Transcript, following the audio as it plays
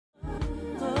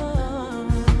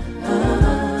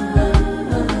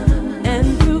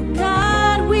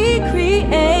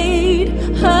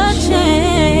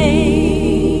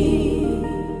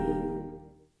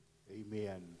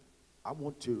I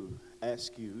want to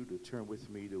ask you to turn with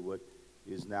me to what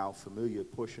is now familiar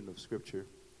portion of Scripture.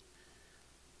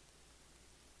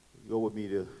 Go with me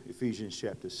to Ephesians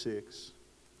chapter 6.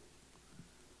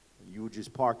 You would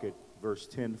just park at verse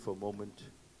 10 for a moment.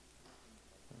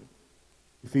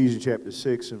 Ephesians chapter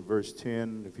 6 and verse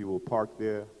 10, if you will park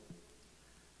there. I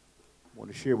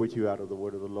want to share with you out of the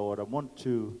word of the Lord. I want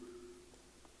to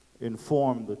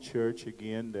inform the church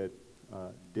again that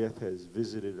death has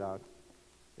visited our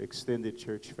extended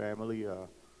church family.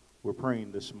 We're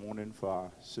praying this morning for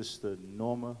our sister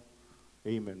Norma,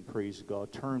 amen, praise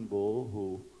God, Turnbull,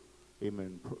 who,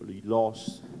 amen,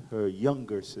 lost her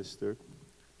younger sister.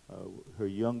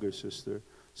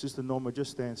 Sister Norma,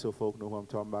 just stand so folk know who I'm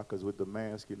talking about, because with the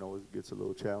mask, you know, it gets a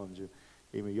little challenging.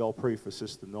 Amen. Y'all pray for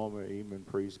Sister Norma, amen,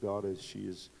 praise God, as she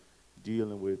is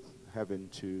dealing with having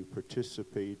to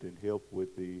participate and help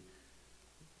with the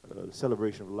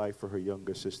celebration of life for her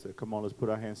younger sister. Come on, let's put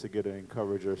our hands together and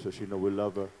encourage her so she know we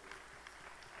love her.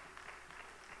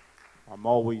 I'm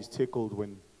always tickled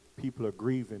when people are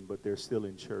grieving, but they're still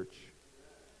in church.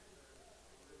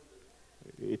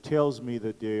 It tells me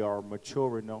that they are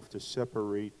mature enough to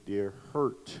separate their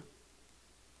hurt,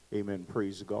 amen,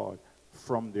 praise God,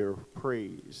 from their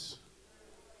praise.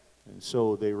 And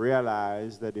so they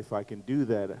realize that if I can do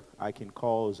that, I can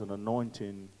cause an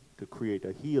anointing to create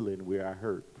a healing where I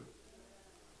hurt.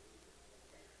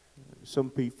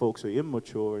 Some folks are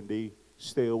immature and they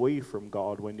stay away from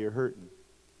God when they're hurting,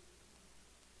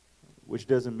 which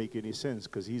doesn't make any sense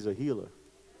because he's a healer.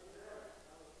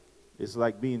 It's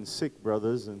like being sick,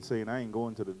 brothers, and saying, I ain't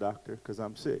going to the doctor because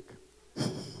I'm sick.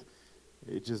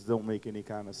 It just don't make any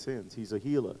kind of sense. He's a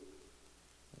healer,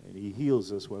 and he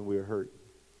heals us when we're hurt.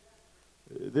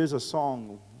 There's a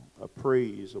song, a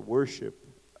praise, a worship,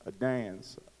 a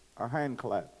dance, a hand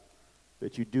clap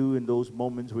that you do in those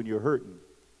moments when you're hurting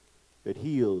that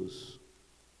heals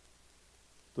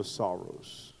the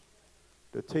sorrows,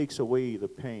 that takes away the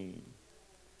pain,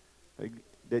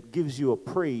 that gives you a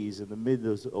praise in the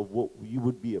midst of what you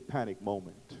would be a panic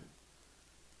moment.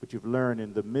 But you've learned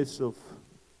in the midst of,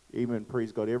 amen,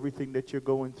 praise God, everything that you're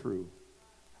going through,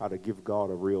 how to give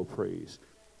God a real praise.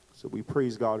 So we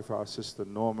praise God for our sister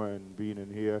Norma and being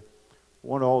in here. I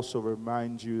want to also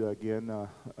remind you again,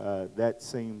 that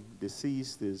same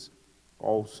deceased is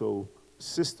also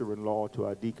sister-in-law to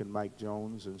our Deacon Mike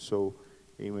Jones. And so,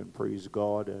 amen, praise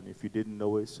God. And if you didn't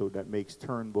know it, so that makes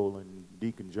Turnbull and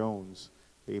Deacon Jones,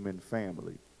 amen,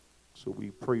 family. So we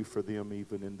pray for them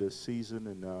even in this season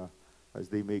and as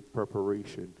they make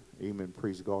preparation, amen,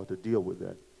 praise God, to deal with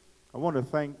that. I want to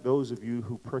thank those of you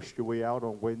who pressed your way out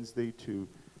on Wednesday to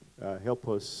help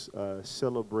us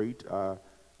celebrate our,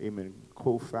 amen,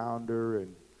 co-founder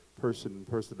and person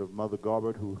of Mother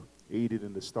Garbert, who aided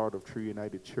in the start of True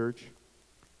United Church.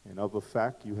 And of a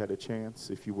fact, you had a chance,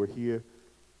 if you were here,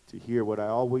 to hear what I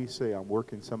always say: I'm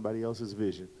working somebody else's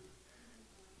vision.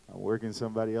 I'm working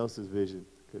somebody else's vision,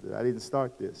 because I didn't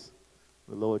start this.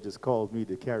 The Lord just called me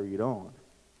to carry it on.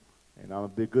 And I'm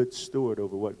a good steward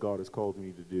over what God has called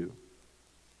me to do.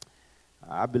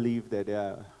 I believe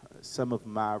that some of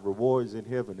my rewards in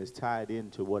heaven is tied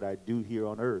into what I do here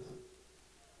on earth.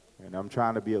 And I'm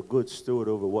trying to be a good steward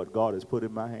over what God has put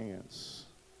in my hands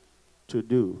to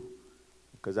do.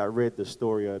 Because I read the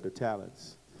story of the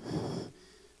talents.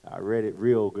 I read it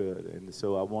real good. And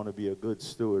so I want to be a good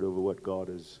steward over what God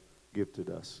has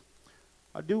gifted us.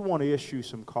 I do want to issue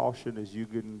some caution as you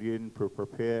get in to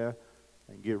prepare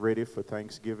and get ready for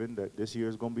Thanksgiving, that this year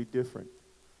is going to be different.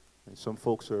 And some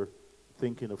folks are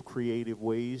thinking of creative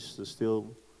ways to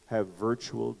still have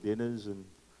virtual dinners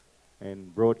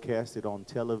and broadcast it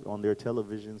on their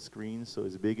television screens, so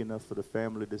it's big enough for the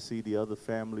family to see the other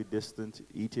family distant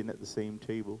eating at the same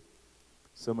table.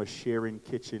 Some are sharing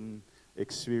kitchen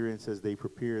experience as they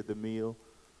prepare the meal.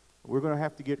 We're going to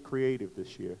have to get creative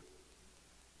this year.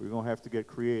 We're going to have to get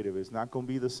creative. It's not going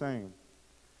to be the same,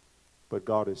 but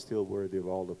God is still worthy of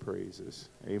all the praises.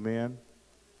 Amen.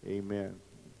 Amen.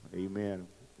 Amen.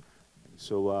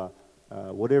 So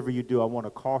whatever you do, I want to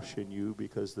caution you,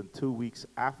 because the 2 weeks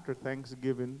after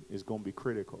Thanksgiving is going to be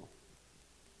critical.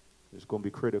 It's going to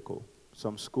be critical.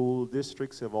 Some school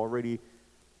districts have already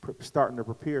starting to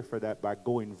prepare for that by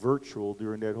going virtual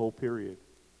during that whole period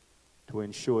to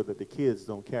ensure that the kids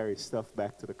don't carry stuff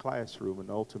back to the classroom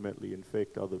and ultimately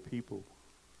infect other people.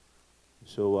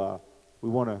 So we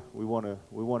want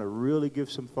to really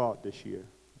give some thought this year.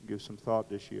 Give some thought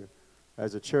this year.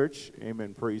 As a church,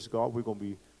 amen, praise God, we're going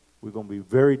to be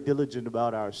very diligent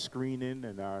about our screening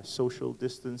and our social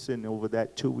distancing over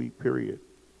that 2-week period,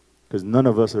 because none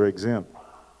of us are exempt.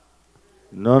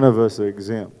 None of us are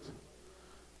exempt.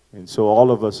 And so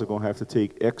all of us are going to have to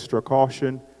take extra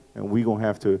caution, and we're going to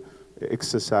have to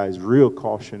exercise real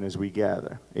caution as we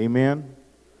gather. Amen?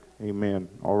 Amen.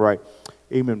 All right.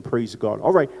 Amen. Praise God.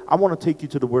 All right. I want to take you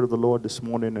to the word of the Lord this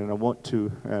morning, and I want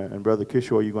to, and Brother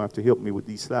Kishore, you're going to have to help me with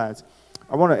these slides.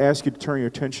 I want to ask you to turn your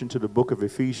attention to the book of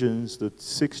Ephesians, the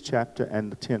 6th chapter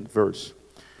and the 10th verse.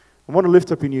 I want to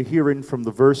lift up in your hearing from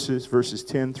the verses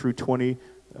 10 through 20.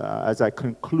 As I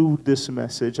conclude this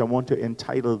message, I want to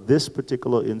entitle this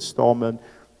particular installment,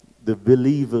 The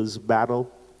Believer's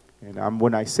Battle. And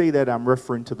when I say that, I'm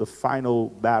referring to the final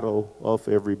battle of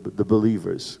the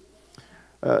believers.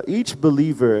 Each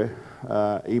believer,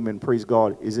 amen, praise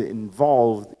God, is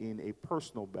involved in a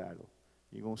personal battle.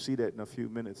 You're going to see that in a few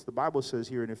minutes. The Bible says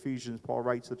here in Ephesians, Paul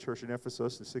writes to the church in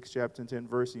Ephesus, the 6th chapter and 10th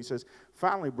verse, and he says,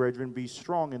 "Finally, brethren, be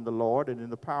strong in the Lord and in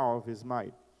the power of his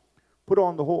might. Put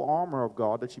on the whole armor of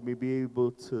God, that you may be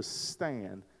able to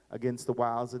stand against the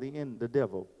wiles of the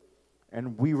devil.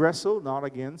 And we wrestle not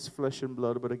against flesh and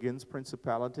blood, but against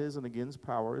principalities and against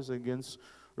powers, against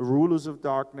the rulers of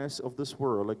darkness of this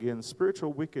world, against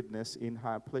spiritual wickedness in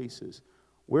high places.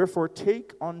 Wherefore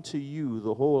take unto you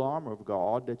the whole armor of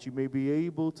God, that you may be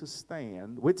able to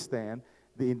withstand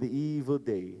in the evil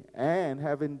day, and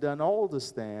having done all to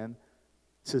stand,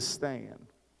 to stand.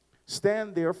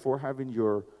 Stand therefore, having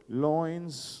your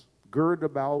loins girded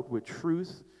about with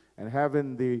truth, and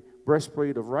having the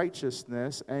breastplate of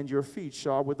righteousness, and your feet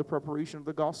shod with the preparation of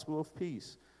the gospel of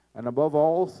peace. And above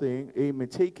all things, amen,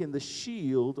 taking the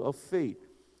shield of faith,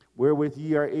 wherewith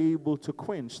ye are able to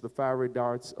quench the fiery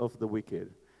darts of the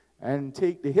wicked. And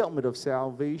take the helmet of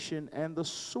salvation and the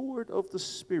sword of the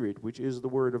Spirit, which is the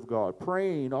word of God,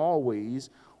 praying always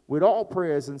with all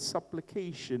prayers and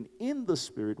supplication in the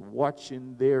Spirit,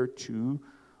 watching thereunto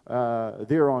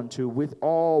with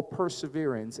all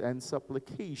perseverance and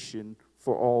supplication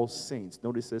for all saints.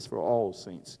 Notice this, for all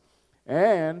saints.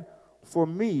 And for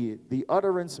me, the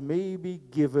utterance may be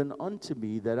given unto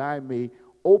me, that I may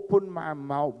open my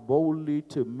mouth boldly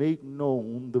to make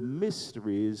known the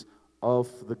mysteries of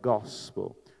the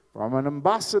gospel. For I'm an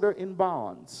ambassador in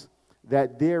bonds,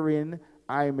 that therein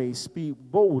I may speak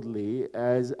boldly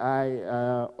as I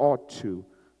ought to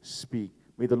speak.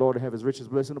 May the Lord have his richest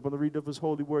blessing upon the reading of his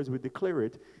holy words. We declare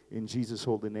it in Jesus'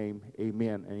 holy name.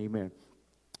 Amen and amen.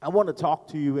 I want to talk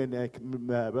to you, and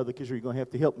Brother Kishore, you're going to have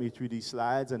to help me through these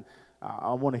slides, and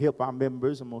I want to help our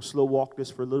members. I'm going to slow walk this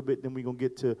for a little bit, then we're going to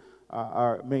get to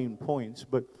our main points.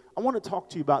 But I want to talk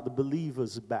to you about the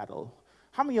believer's battle.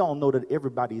 How many of y'all know that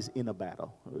everybody's in a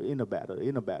battle?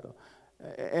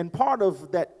 And part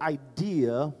of that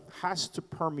idea has to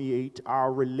permeate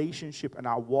our relationship and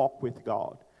our walk with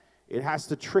God. It has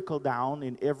to trickle down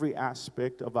in every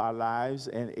aspect of our lives,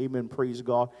 and amen, praise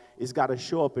God. It's got to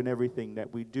show up in everything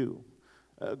that we do.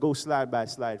 Go slide by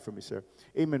slide for me, sir.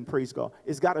 Amen, praise God.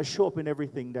 It's got to show up in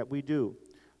everything that we do.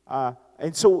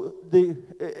 And so the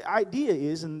idea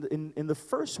is, in the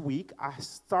first week, I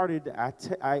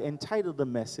entitled the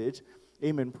message,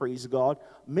 amen, praise God,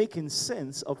 Making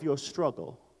Sense of Your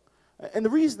Struggle. And the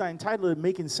reason I entitled it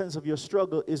Making Sense of Your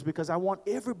Struggle is because I want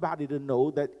everybody to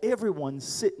know that everyone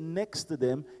sitting next to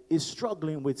them is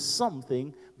struggling with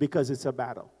something, because it's a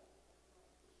battle.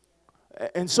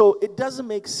 And so it doesn't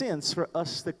make sense for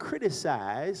us to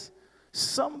criticize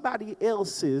somebody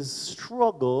else's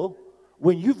struggle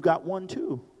when you've got one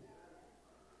too.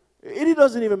 It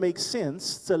doesn't even make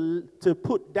sense to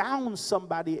put down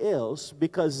somebody else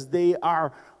because they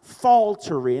are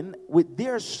faltering with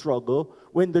their struggle,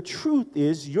 when the truth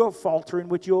is you're faltering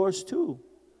with yours too.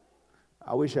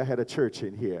 I wish I had a church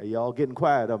in here. Y'all getting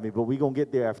quiet on me, but we're going to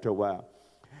get there after a while.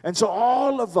 And so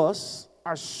all of us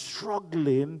are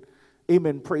struggling,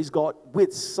 amen, praise God,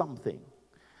 with something.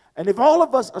 And if all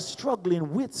of us are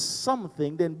struggling with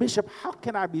something, then Bishop, how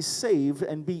can I be saved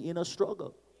and be in a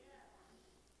struggle?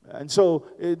 And so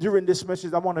during this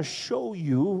message, I want to show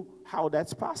you how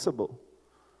that's possible,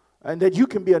 and that you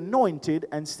can be anointed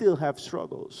and still have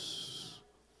struggles.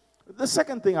 The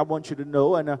second thing I want you to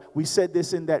know, and we said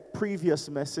this in that previous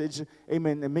message,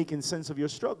 amen, and making sense of your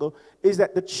struggle, is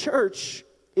that the church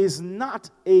is not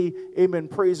amen,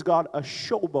 praise God, a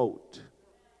showboat.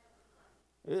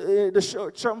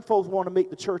 Some folks want to make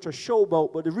the church a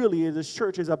showboat, but it really is, the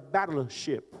church is a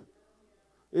battleship.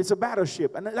 It's a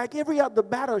battleship. And like every other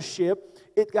battleship,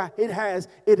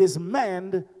 it is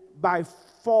manned by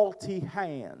faulty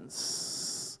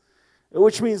hands.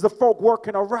 Which means the folk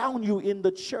working around you in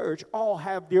the church all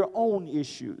have their own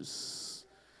issues.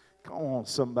 Come on,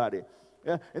 somebody.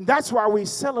 And that's why we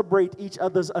celebrate each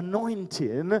other's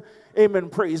anointing. Amen.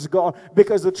 Praise God.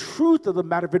 Because the truth of the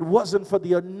matter, if it wasn't for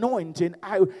the anointing,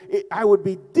 I would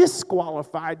be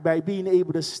disqualified by being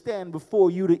able to stand before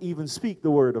you to even speak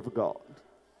the word of God.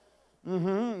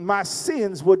 My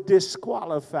sins would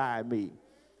disqualify me.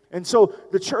 And so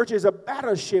the church is a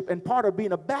battleship, and part of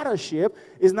being a battleship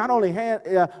is not only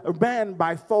manned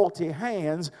by faulty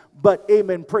hands, but,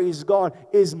 amen, praise God,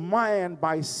 is manned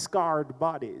by scarred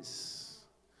bodies.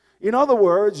 In other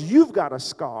words, you've got a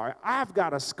scar, I've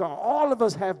got a scar, all of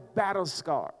us have battle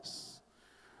scars,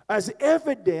 as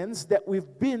evidence that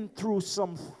we've been through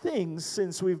some things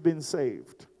since we've been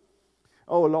saved.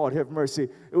 Oh, Lord, have mercy.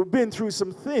 We've been through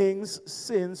some things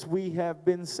since we have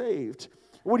been saved.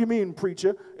 What do you mean,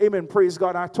 preacher? Amen, praise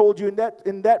God. I told you in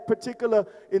that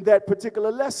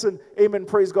particular lesson, amen,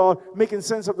 praise God, making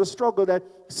sense of the struggle, that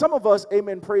some of us,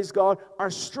 amen, praise God,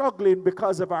 are struggling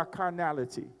because of our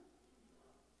carnality.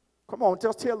 Come on,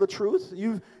 just tell the truth.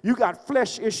 You got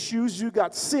flesh issues, you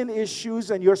got sin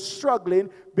issues, and you're struggling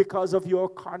because of your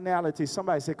carnality.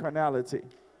 Somebody say carnality.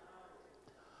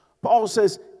 Paul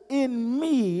says, in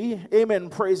me, amen,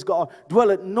 praise God,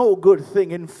 dwelleth no good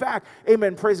thing. In fact,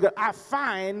 amen, praise God, I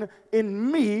find in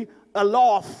me a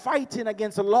law of fighting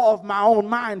against the law of my own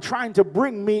mind, trying to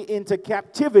bring me into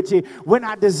captivity. When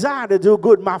I desire to do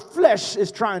good, my flesh is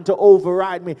trying to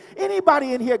override me.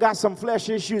 Anybody in here got some flesh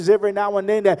issues every now and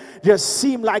then that just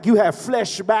seem like you have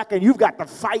flesh back and you've got to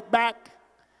fight back?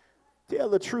 Tell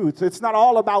the truth. It's not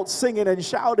all about singing and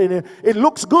shouting. It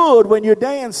looks good when you're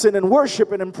dancing and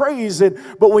worshiping and praising,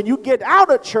 but when you get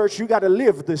out of church, you got to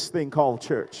live this thing called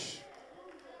church.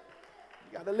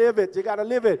 You got to live it. You got to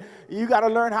live it. You got to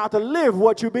learn how to live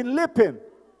what you've been living.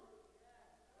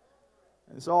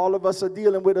 And so all of us are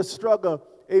dealing with a struggle.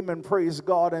 Amen, praise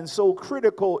God. And so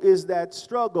critical is that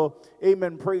struggle.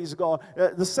 Amen, praise God.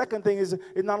 The second thing is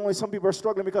not only some people are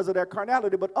struggling because of their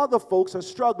carnality, but other folks are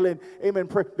struggling, amen,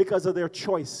 because of their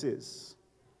choices.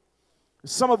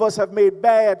 Some of us have made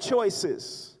bad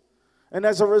choices. And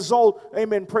as a result,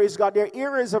 amen, praise God, there are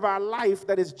areas of our life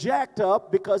that is jacked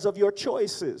up because of your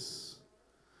choices.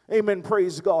 Amen,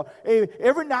 praise God.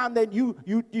 Every now and then you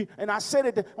and I said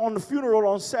it on the funeral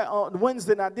on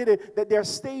Wednesday, and I did it, that there are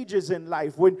stages in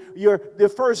life. When the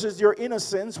first is your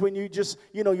innocence, when you just,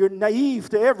 you're naive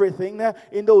to everything. Now,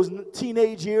 in those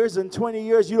teenage years and 20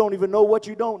 years, you don't even know what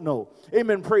you don't know.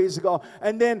 Amen, praise God.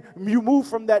 And then you move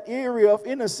from that area of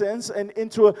innocence and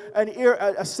into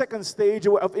a second stage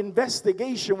of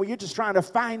investigation, where you're just trying to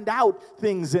find out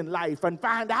things in life and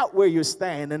find out where you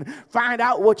stand and find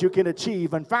out what you can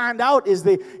achieve and find out is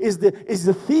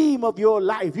the theme of your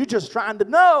life. You're just trying to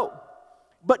know.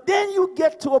 But then you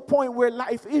get to a point where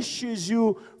life takes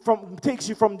you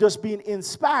from just being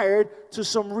inspired to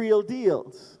some real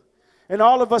deals. And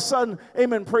all of a sudden,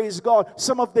 amen, praise God,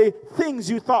 some of the things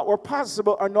you thought were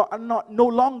possible are no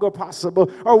longer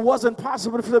possible, or wasn't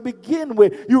possible to begin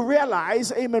with. You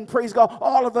realize, amen, praise God,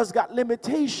 all of us got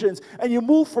limitations, and you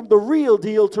move from the real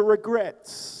deal to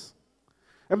regrets.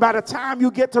 And by the time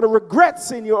you get to the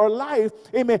regrets in your life,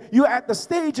 amen, you're at the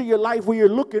stage of your life where you're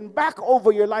looking back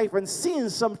over your life and seeing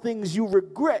some things you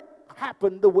regret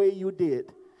happened the way you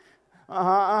did.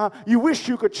 You wish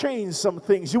you could change some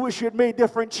things. You wish you had made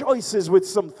different choices with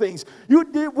some things. You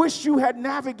wish you had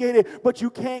navigated, but you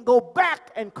can't go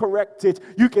back and correct it.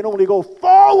 You can only go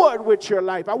forward with your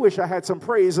life. I wish I had some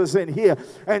praisers in here.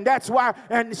 And that's why,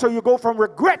 and so you go from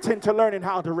regretting to learning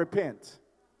how to repent.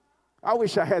 I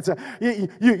wish I had some.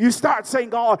 You start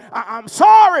saying, God, I'm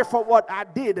sorry for what I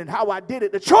did and how I did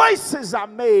it. The choices I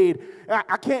made.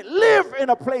 I can't live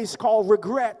in a place called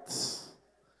regrets.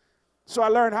 So I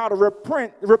learned how to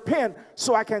repent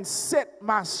so I can set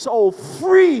my soul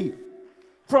free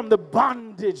from the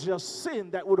bondage of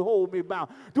sin that would hold me bound.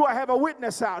 Do I have a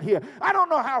witness out here? I don't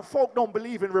know how folk don't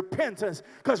believe in repentance,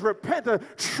 because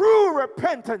true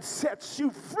repentance sets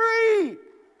you free.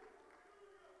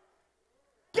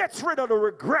 Gets rid of the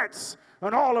regrets,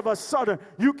 and all of a sudden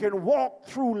you can walk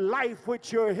through life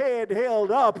with your head held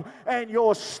up and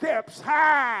your steps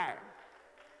high.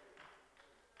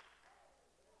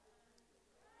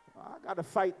 I got to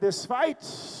fight this fight.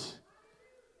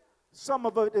 Some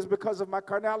of it is because of my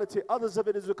carnality. Others of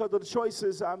it is because of the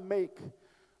choices I make.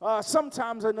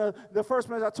 Sometimes in the first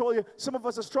minute I told you, some of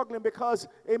us are struggling because,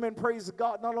 amen, praise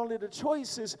God, not only the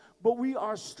choices, but we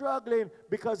are struggling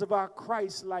because of our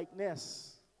Christ-likeness.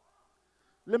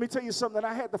 Let me tell you something.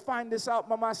 I had to find this out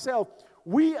by myself.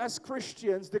 We as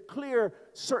Christians declare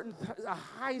a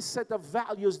high set of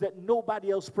values that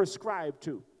nobody else prescribed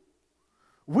to.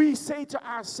 We say to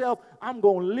ourselves, I'm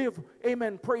going to live,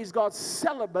 amen, praise God,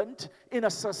 celibate in a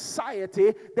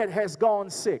society that has gone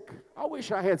sick. I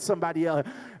wish I had somebody else.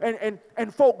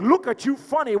 And folk look at you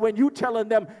funny when you telling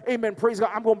them, amen, praise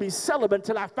God, I'm going to be celibate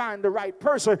until I find the right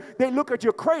person. They look at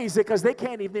you crazy because they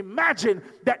can't even imagine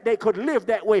that they could live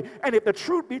that way. And if the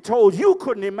truth be told, you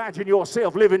couldn't imagine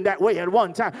yourself living that way at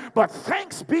one time. But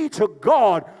thanks be to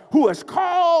God who has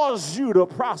caused you to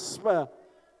prosper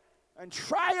and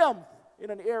triumph in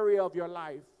an area of your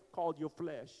life called your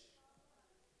flesh.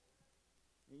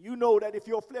 You know that if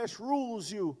your flesh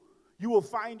rules you, you will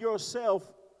find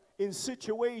yourself in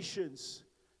situations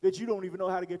that you don't even know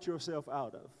how to get yourself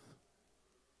out of.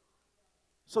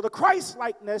 So the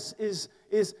Christ-likeness is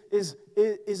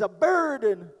a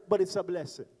burden, but it's a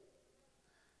blessing.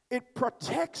 It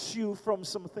protects you from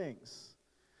some things.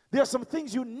 There are some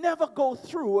things you never go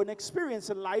through and experience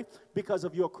in life because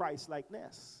of your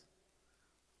Christ-likeness.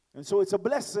 And so it's a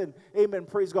blessing, amen,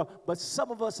 praise God. But some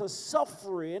of us are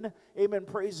suffering, amen,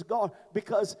 praise God,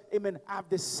 because, amen, I've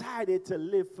decided to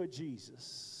live for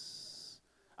Jesus.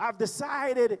 I've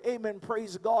decided, amen,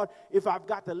 praise God, if I've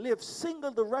got to live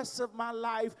single the rest of my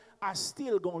life, I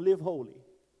still gonna live holy.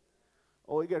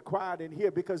 Oh, you get quiet in here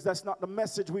because that's not the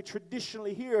message we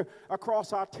traditionally hear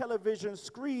across our television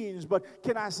screens. But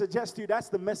can I suggest to you that's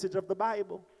the message of the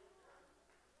Bible?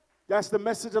 That's the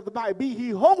message of the Bible. Be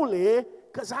ye holy,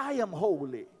 because I am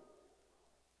holy.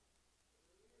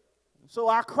 So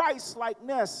our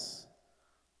Christ-likeness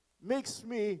makes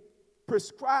me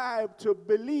prescribe to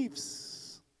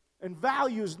beliefs and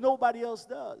values nobody else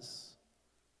does.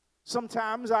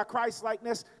 Sometimes our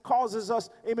Christ-likeness causes us,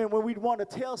 amen, when we want to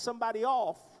tell somebody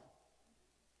off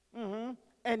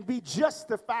and be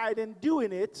justified in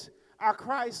doing it, our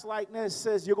Christ-likeness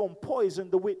says you're going to poison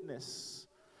the witness.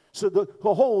 So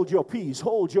hold your peace,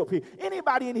 hold your peace.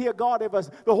 Anybody in here,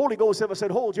 the Holy Ghost ever said,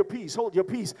 hold your peace,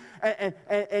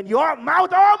 and your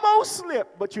mouth almost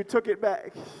slipped, but you took it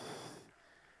back.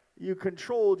 You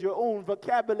controlled your own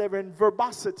vocabulary and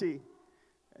verbosity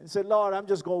and said, Lord, I'm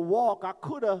just going to walk. I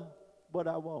could have, but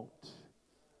I won't.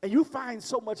 And you find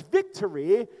so much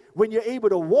victory when you're able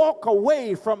to walk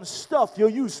away from stuff you're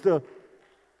used to.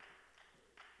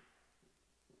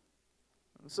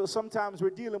 So sometimes we're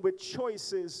dealing with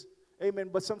choices, amen,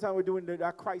 but sometimes we're doing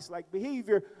our Christ-like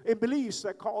behavior and beliefs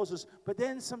that cause us. But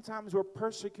then sometimes we're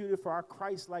persecuted for our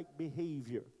Christ-like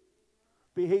behavior.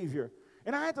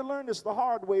 And I had to learn this the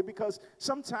hard way because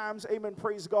sometimes, amen,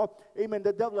 praise God, amen,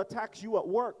 the devil attacks you at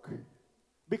work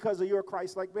because of your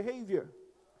Christ-like behavior.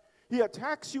 He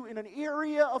attacks you in an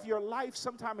area of your life,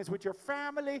 sometimes with your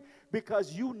family,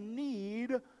 because you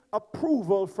need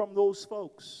approval from those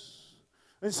folks.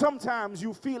 And sometimes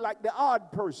you feel like the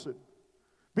odd person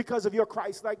because of your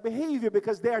Christ-like behavior,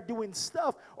 because they're doing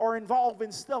stuff or involved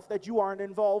in stuff that you aren't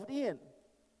involved in.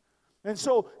 And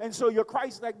so your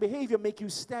Christ-like behavior make you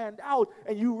stand out,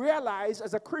 and you realize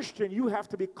as a Christian you have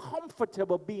to be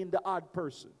comfortable being the odd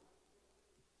person.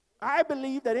 I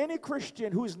believe that any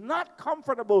Christian who's not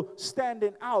comfortable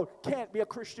standing out can't be a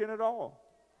Christian at all.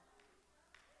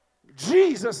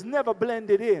 Jesus never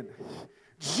blended in.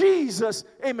 Jesus,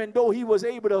 amen, though he was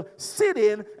able to sit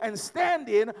in and stand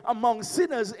in among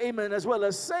sinners, amen, as well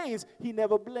as saints, he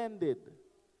never blended.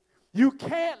 You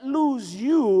can't lose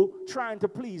you trying to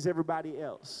please everybody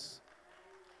else.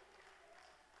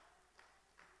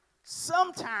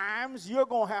 Sometimes you're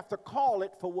going to have to call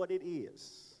it for what it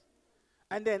is.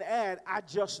 And then add, I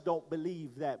just don't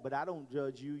believe that, but I don't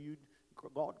judge you.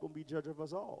 God's going to be judge of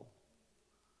us all.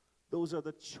 Those are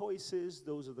the choices,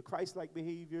 those are the Christ-like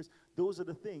behaviors, those are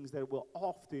the things that will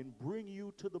often bring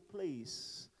you to the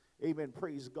place, amen,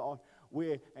 praise God,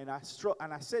 where, and I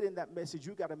said in that message,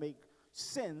 you got to make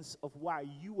sense of why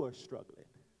you are struggling.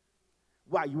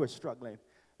 Why you are struggling.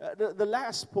 The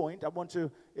last point I want to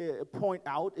point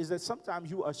out is that sometimes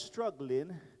you are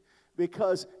struggling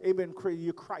because, amen,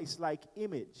 your Christ-like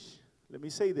image. Let me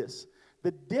say this.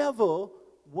 The devil,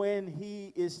 when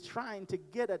he is trying to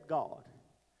get at God,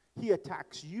 he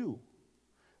attacks you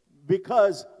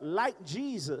because, like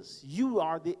Jesus, you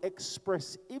are the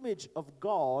express image of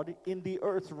God in the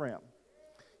earth realm.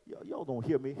 Y'all don't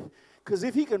hear me. Because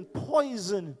if he can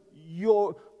poison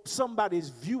somebody's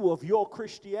view of your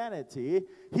Christianity,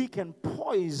 he can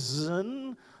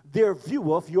poison their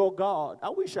view of your God. I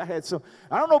wish I had some.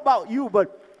 I don't know about you,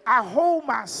 but I hold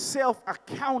myself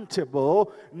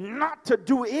accountable not to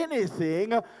do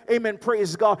anything, amen,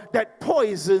 praise God, that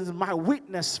poisons my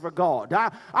witness for God.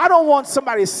 I don't want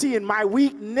somebody seeing my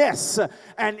weakness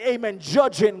and, amen,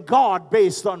 judging God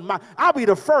based on I'll be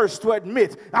the first to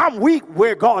admit I'm weak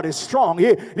where God is strong.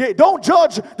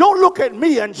 Don't look at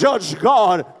me and judge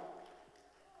God.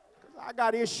 I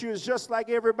got issues just like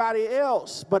everybody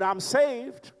else, but I'm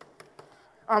saved.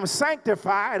 I'm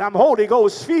sanctified. I'm Holy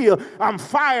Ghost filled. I'm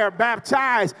fire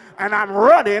baptized, and I'm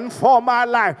running for my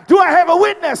life. Do I have a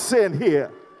witness in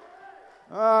here?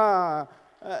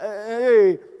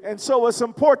 And so it's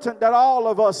important that all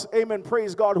of us, amen,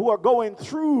 praise God, who are going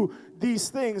through these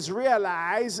things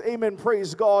realize, amen,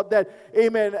 praise God, that,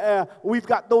 amen, we've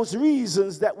got those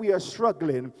reasons that we are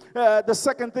struggling. The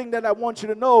second thing that I want you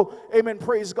to know, amen,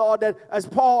 praise God, that as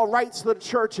Paul writes to the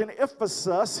church in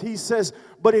Ephesus, he says,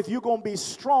 but if you're going to be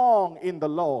strong in the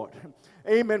Lord,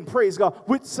 amen, praise God,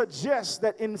 which suggests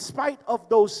that in spite of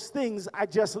those things I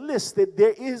just listed,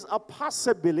 there is a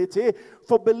possibility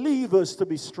for believers to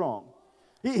be strong.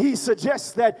 He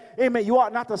suggests that, amen, you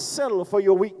ought not to settle for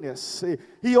your weakness.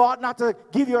 You ought not to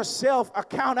give yourself a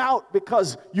count out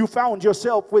because you found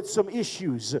yourself with some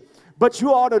issues. But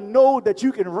you ought to know that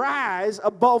you can rise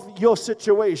above your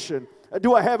situation.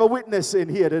 Do I have a witness in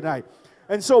here tonight?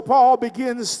 And so Paul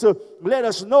begins to let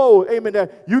us know, amen,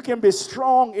 that you can be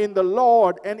strong in the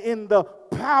Lord and in the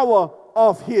power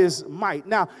of his might.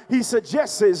 Now, he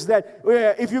suggests that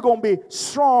if you're going to be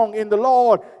strong in the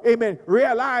Lord, amen,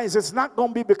 realize it's not going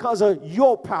to be because of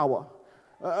your power,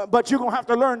 but you're going to have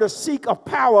to learn to seek a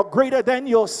power greater than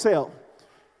yourself.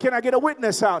 Can I get a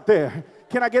witness out there?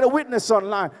 Can I get a witness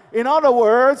online? In other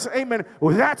words, amen,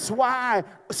 that's why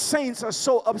saints are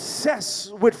so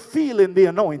obsessed with feeling the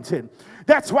anointing.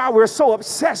 That's why we're so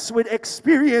obsessed with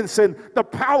experiencing the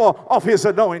power of his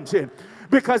anointing.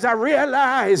 Because I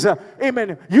realize,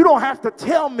 amen, you don't have to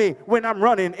tell me when I'm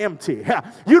running empty.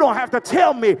 You don't have to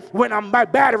tell me when my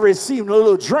batteries seem a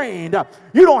little drained.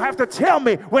 You don't have to tell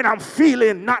me when I'm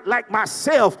feeling not like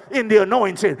myself in the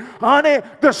anointing. Honey,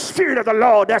 the Spirit of the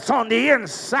Lord that's on the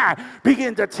inside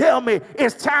begin to tell me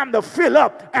it's time to fill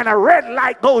up, and a red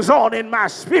light goes on in my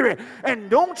spirit. And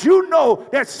don't you know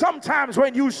that sometimes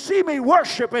when you see me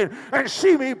worshiping and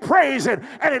see me praising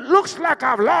and it looks like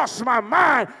I've lost my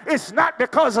mind, it's not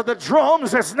because of the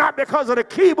drums, it's not because of the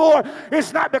keyboard,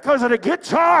 it's not because of the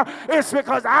guitar, it's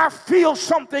because I feel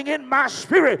something in my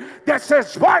spirit that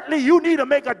says, Bartley, you need to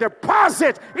make a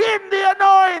deposit in the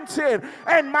anointing,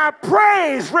 and my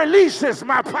praise releases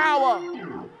my power.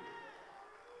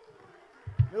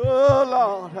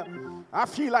 Oh, Lord, I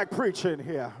feel like preaching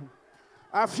here.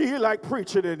 I feel like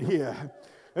preaching in here.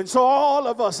 And so all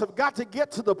of us have got to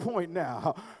get to the point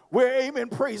now where, amen,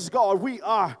 praise God, we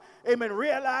are, amen,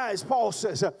 realize, Paul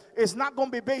says, it's not going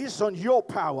to be based on your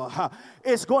power.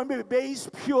 It's going to be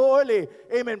based purely,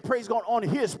 amen, praise God, on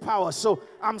his power. So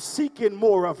I'm seeking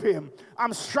more of him.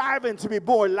 I'm striving to be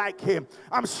more like him.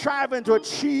 I'm striving to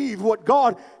achieve what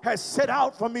God has set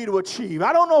out for me to achieve.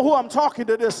 I don't know who I'm talking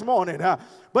to this morning,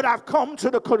 but I've come to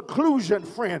the conclusion,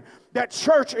 friend, that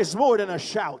church is more than a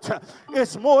shout.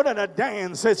 It's more than a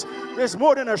dance. It's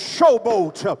more than a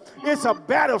showboat. It's a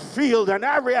battlefield, and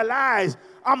I realize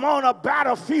I'm on a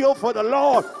battlefield for the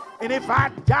Lord. And if I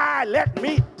die, let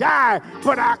me die.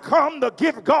 But I come to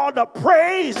give God the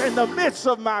praise in the midst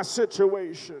of my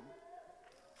situation.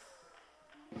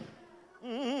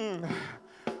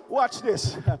 Watch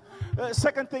this.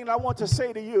 Second thing I want to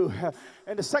say to you,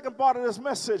 and the second part of this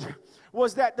message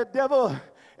was that the devil,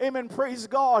 amen, praise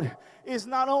God, is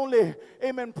not only,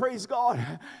 amen, praise God,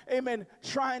 amen,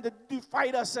 trying to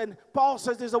fight us. And Paul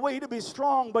says there's a way to be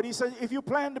strong, but he says if you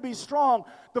plan to be strong,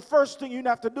 the first thing you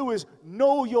have to do is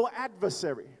know your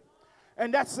adversary.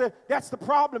 And that's the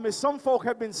problem, is some folk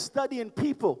have been studying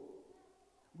people,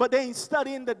 but they ain't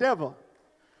studying the devil.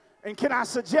 And can I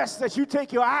suggest that you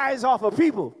take your eyes off of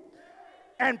people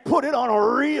and put it on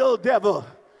a real devil?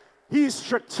 He's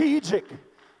strategic.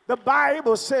 The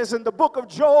Bible says in the book of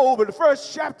Job, in the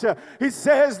first chapter, he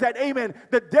says that, amen,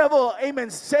 the devil, amen,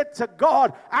 said to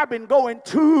God, I've been going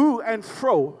to and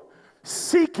fro,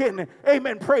 seeking,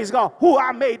 amen, praise God, who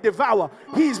I may devour.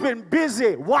 He's been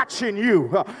busy watching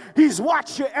you. He's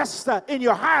watched you, Esther, in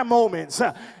your high moments,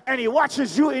 and he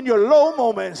watches you in your low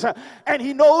moments, and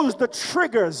he knows the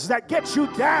triggers that get you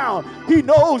down. He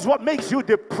knows what makes you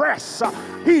depressed.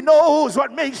 He knows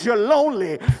what makes you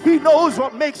lonely. He knows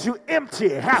what makes you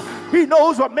empty. He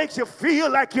knows what makes you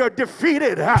feel like you're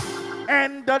defeated.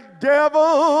 And the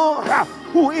devil,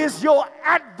 who is your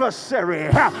adversary,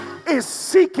 is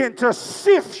seeking to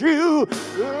sift you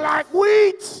like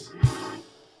wheat.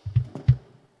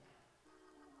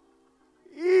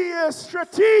 He is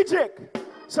strategic.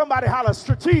 Somebody holler,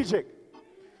 strategic.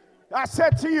 I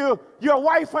said to you, your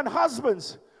wife and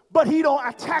husbands, but he don't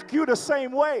attack you the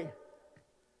same way.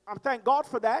 Thank God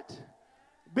for that,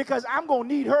 because I'm going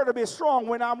to need her to be strong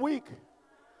when I'm weak.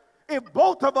 If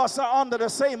both of us are under the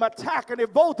same attack, and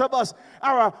if both of us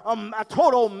are a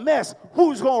total mess,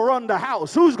 who's going to run the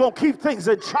house? Who's going to keep things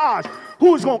in charge?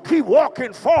 Who's going to keep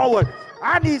walking forward?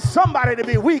 I need somebody to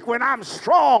be weak when I'm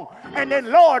strong. And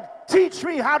then, Lord, teach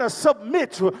me how to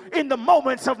submit in the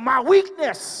moments of my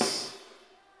weakness.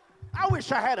 I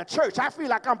wish I had a church. I feel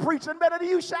like I'm preaching better than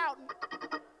you shouting.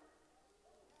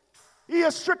 He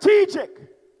is strategic.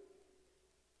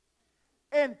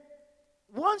 And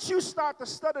once you start to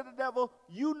study the devil,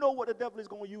 you know what the devil is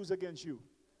going to use against you.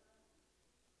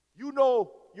 You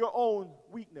know your own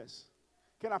weakness.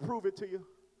 Can I prove it to you?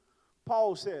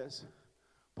 Paul says,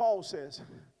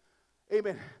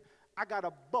 amen, I got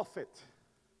a buffet,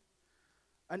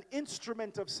 an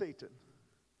instrument of Satan.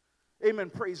 Amen,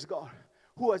 praise God,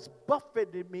 who has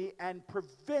buffeted me and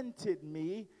prevented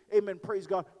me, amen, praise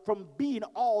God, from being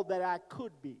all that I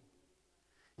could be.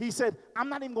 He said, I'm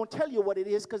not even going to tell you what it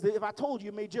is, because if I told you,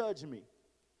 you may judge me.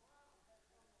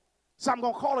 So I'm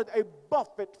going to call it a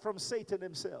buffet from Satan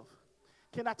himself.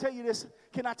 Can I tell you this?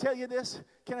 Can I tell you this?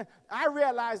 I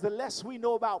realize the less we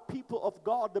know about people of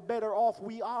God, the better off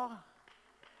we are.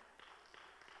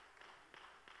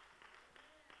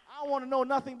 I don't want to know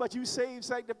nothing but you saved,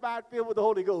 sanctified, filled with the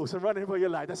Holy Ghost and running for your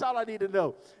life. That's all I need to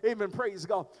know. Amen. Praise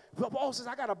God. But Paul says,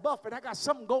 I got a buffet. I got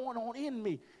something going on in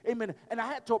me. Amen. And I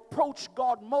had to approach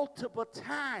God multiple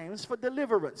times for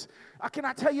deliverance. Can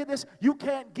I tell you this? You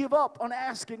can't give up on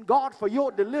asking God for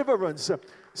your deliverance.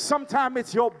 Sometimes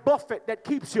it's your buffet that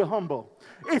keeps you humble.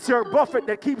 It's your buffet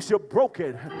that keeps you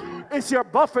broken. It's your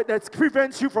buffet that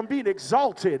prevents you from being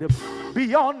exalted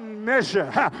beyond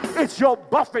measure. It's your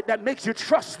buffet that makes you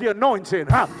trust the anointing.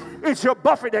 It's your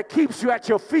buffet that keeps you at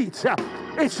your feet.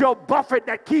 It's your buffet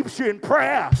that keeps you in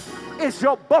prayer. It's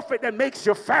your buffet that makes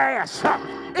you fast.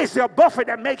 It's your buffet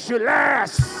that makes you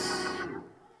last.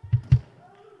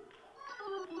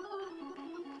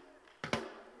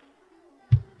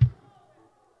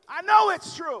 I know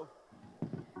it's true.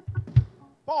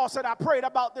 Paul said, I prayed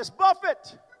about this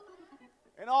buffet,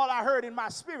 and all I heard in my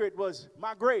spirit was,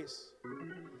 my grace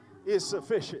is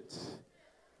sufficient.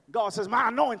 God says, my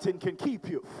anointing can keep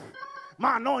you.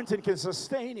 My anointing can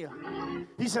sustain you.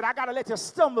 He said, I got to let you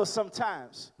stumble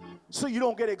sometimes so you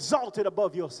don't get exalted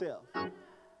above yourself.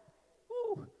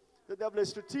 Woo. The devil is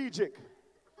strategic.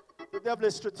 The devil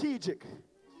is strategic.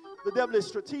 The devil is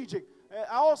strategic.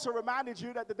 I also reminded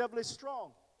you that the devil is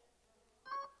strong.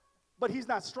 But he's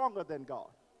not stronger than God.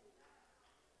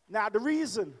 Now, the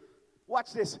reason,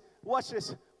 watch this,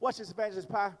 Evangelist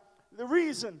Pie. The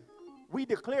reason we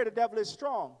declare the devil is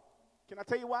strong, can I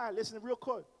tell you why? Listen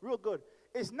real good.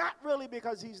 It's not really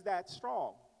because he's that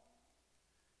strong.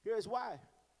 Here's why.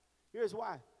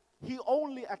 He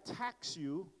only attacks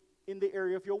you in the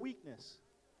area of your weakness.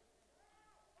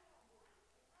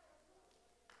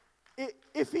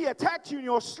 If he attacked you in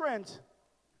your strength,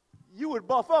 you would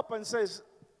buff up and says,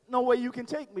 no way you can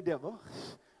take me, devil.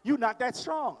 You're not that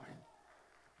strong.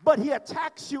 But he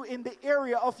attacks you in the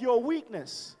area of your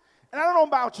weakness. And I don't know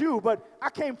about you, but I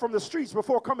came from the streets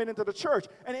before coming into the church.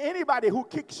 And anybody who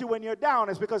kicks you when you're down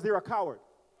is because they're a coward.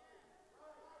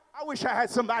 I wish I had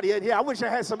somebody in here. I wish I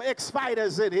had some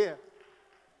ex-fighters in here.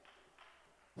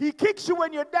 He kicks you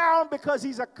when you're down because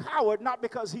he's a coward, not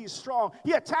because he's strong.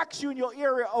 He attacks you in your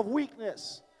area of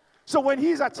weakness. So when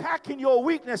he's attacking your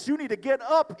weakness, you need to get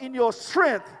up in your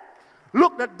strength.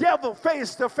 Look the devil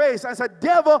face to face and say,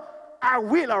 devil, I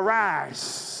will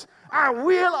arise. I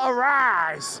will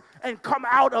arise and come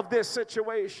out of this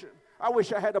situation. I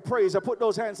wish I had a praise. I put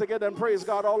those hands together and praise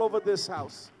God all over this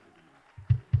house.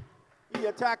 He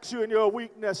attacks you in your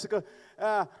weakness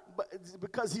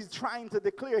because he's trying to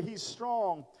declare he's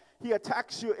strong. He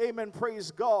attacks you, amen,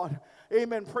 praise God.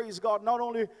 Amen, praise God. Not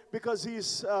only because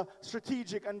he's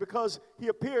strategic and because he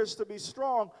appears to be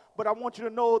strong, but I want you to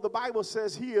know the Bible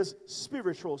says he is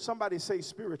spiritual. Somebody say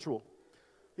spiritual.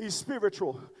 He's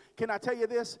spiritual. Can I tell you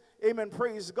this? Amen,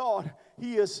 praise God.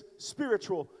 He is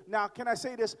spiritual. Now, can I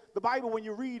say this? The Bible, when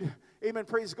you read, amen,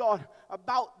 praise God,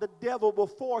 about the devil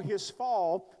before his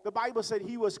fall, the Bible said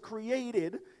he was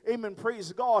created, amen,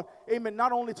 praise God, amen,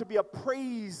 not only to be a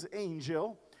praise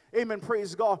angel, amen,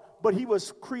 praise God, but he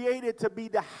was created to be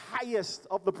the highest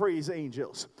of the praise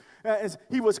angels. As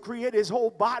he was created, his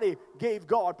whole body gave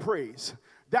God praise.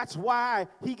 That's why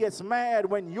he gets mad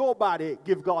when your body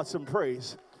give God some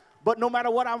praise. But no matter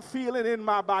what I'm feeling in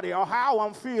my body or how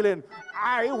I'm feeling,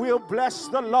 I will bless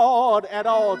the Lord at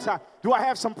all times. Do I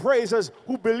have some praisers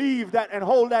who believe that and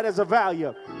hold that as a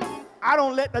value? I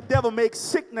don't let the devil make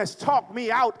sickness talk me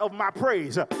out of my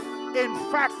praise. In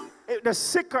fact, the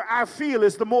sicker I feel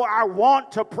is the more I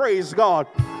want to praise God.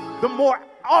 The more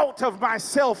out of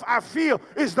myself I feel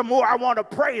is the more I want to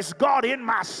praise God in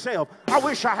myself. I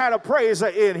wish I had a praiser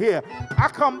in here. I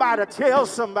come by to tell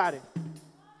somebody,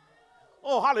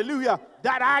 oh, hallelujah,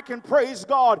 that I can praise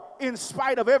God in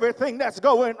spite of everything that's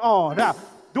going on. Now,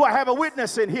 do I have a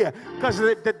witness in here? Because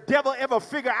the devil ever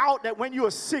figure out that when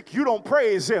you're sick, you don't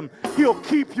praise him. He'll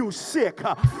keep you sick.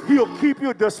 He'll keep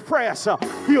you depressed.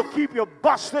 He'll keep you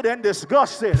busted and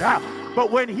disgusted.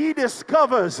 But when he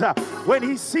discovers, when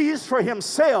he sees for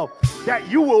himself that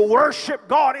you will worship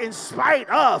God in spite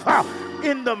of,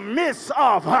 in the midst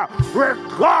of,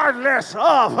 regardless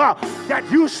of, that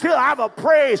you still have a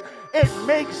praise, it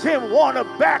makes him want to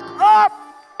back up.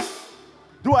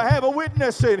 Do I have a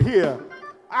witness in here?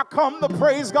 I come to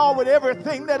praise God with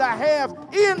everything that I have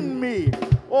in me.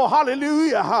 Oh,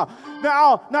 hallelujah.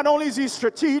 Now, not only is he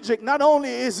strategic, not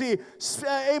only is he,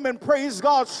 amen, praise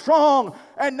God, strong,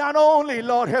 and not only,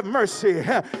 Lord have mercy,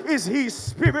 is he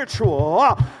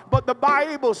spiritual, but the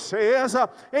Bible says,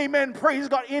 amen, praise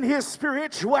God, in his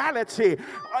spirituality,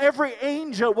 every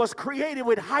angel was created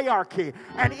with hierarchy.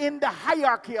 And in the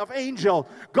hierarchy of angels,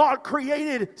 God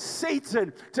created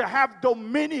Satan to have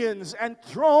dominions and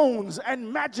thrones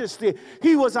and majesty.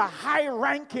 He was a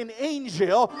high-ranking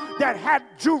angel that had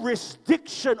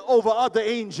jurisdiction over other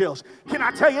angels. Can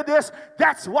I tell you this?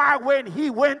 That's why when he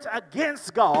went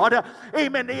against God,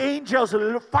 amen, the angels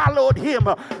followed him.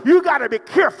 You got to be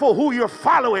careful who you're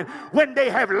following when they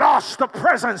have lost the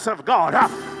presence of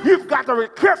God. You've got to be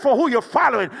careful who you're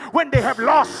following when they have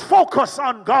lost focus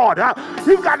on God.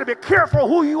 You've got to be careful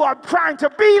who you are trying to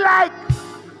be like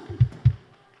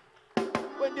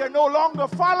when they're no longer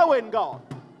following God.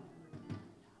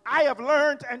 I have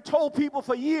learned and told people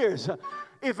for years,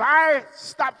 if I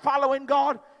stop following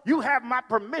God, you have my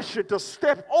permission to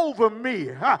step over me,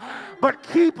 but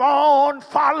keep on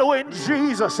following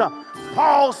Jesus.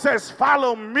 Paul says,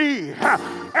 follow me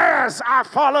as I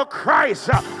follow Christ,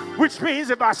 which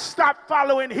means if I stop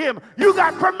following him, you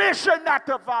got permission not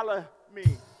to follow me.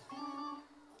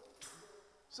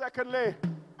 Secondly,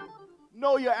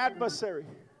 know your adversary.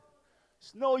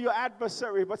 Know your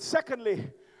adversary. But secondly,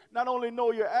 not only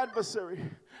know your adversary,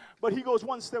 but he goes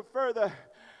one step further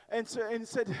and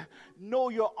said, know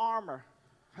your armor.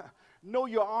 Know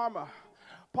your armor.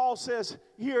 Paul says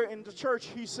here in the church,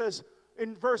 he says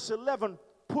in verse 11,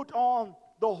 put on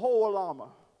the whole armor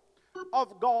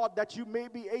of God that you may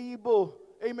be able,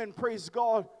 amen, praise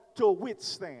God, to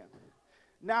withstand.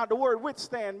 Now, the word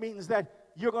withstand means that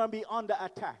you're going to be under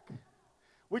attack,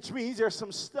 which means there's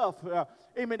some stuff,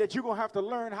 amen, that you're going to have to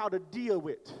learn how to deal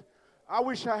with. I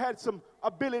wish I had some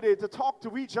ability to talk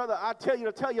to each other. I tell you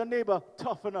to tell your neighbor,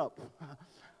 toughen up.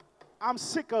 I'm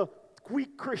sick of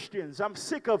weak Christians. I'm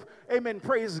sick of, amen,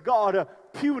 praise God,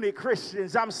 puny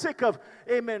Christians. I'm sick of,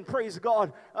 amen, praise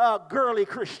God, girly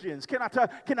Christians. Can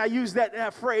I use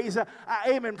that phrase?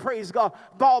 Amen, praise God.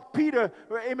 Peter,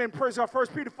 amen, praise God. 1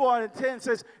 Peter 4:10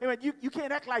 says, amen, you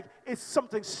can't act like it's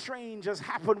something strange has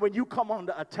happened when you come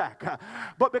under attack.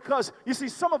 But because, you see,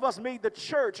 some of us made the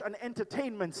church an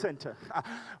entertainment center.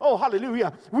 Oh,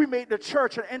 hallelujah. We made the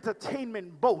church an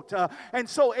entertainment boat. And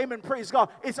so, amen, praise God,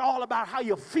 it's all about how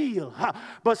you feel.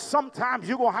 But sometimes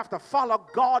you're going to have to follow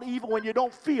God even when you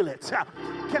don't feel it.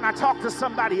 Can I talk to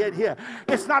somebody in here?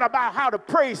 It's not about how the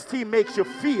praise team makes you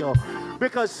feel,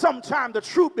 because sometimes, the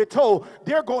truth be told,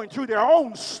 they're going through their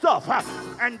own stuff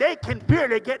and they can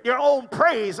barely get their own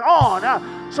praise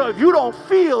on. So if you don't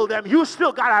feel them, you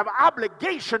still got to have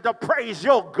obligation to praise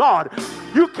your God.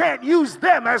 You can't use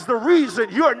them as the reason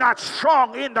you're not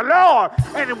strong in the Lord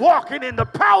and walking in the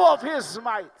power of his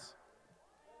might.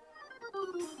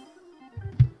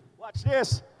 Watch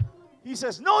this. He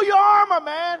says, know your armor,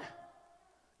 man.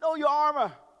 Know your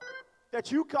armor.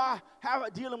 That you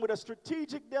have dealing with a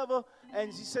strategic devil.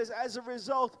 And he says, as a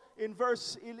result, in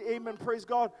verse, amen, praise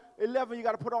God, 11, you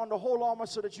got to put on the whole armor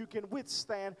so that you can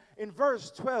withstand. In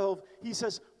verse 12, he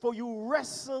says, for you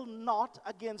wrestle not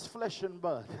against flesh and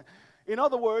blood. In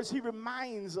other words, he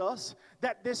reminds us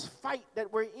that this fight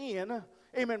that we're in,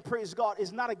 amen, praise God,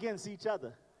 is not against each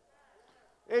other.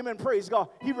 Amen, praise God.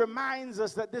 He reminds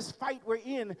us that this fight we're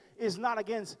in is not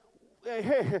against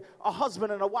a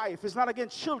husband and a wife. It's not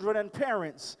against children and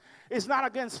parents. It's not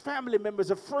against family members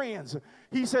or friends.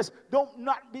 He says, don't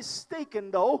not be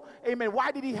mistaken though. Amen.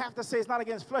 Why did he have to say it's not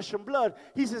against flesh and blood?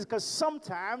 He says, because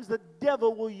sometimes the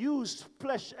devil will use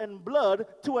flesh and blood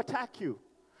to attack you.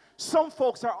 Some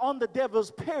folks are on the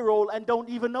devil's payroll and don't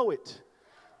even know it.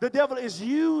 The devil is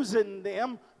using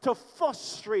them to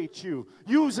frustrate you,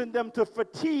 using them to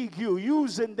fatigue you,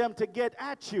 using them to get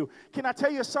at you. Can I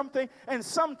tell you something? And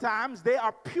sometimes they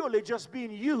are purely just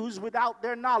being used without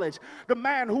their knowledge. The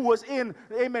man who was in,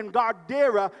 amen,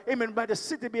 Gardera, amen, by the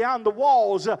city beyond the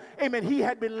walls, amen, he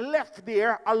had been left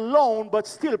there alone but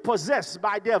still possessed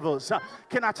by devils.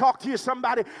 Can I talk to you,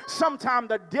 somebody? Sometimes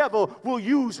the devil will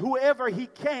use whoever he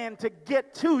can to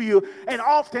get to you, and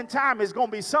oftentimes it's going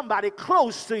to be somebody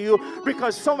close to you,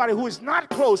 because somebody who is not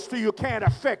close to you can't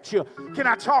affect you. Can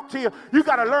I talk to you? You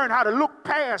got to learn how to look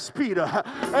past Peter.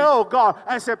 Oh, God.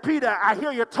 I said, Peter, I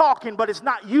hear you talking, but it's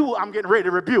not you I'm getting ready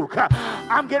to rebuke.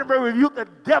 I'm getting ready to rebuke the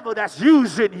devil that's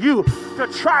using you to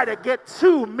try to get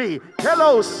to me.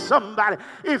 Hello, somebody.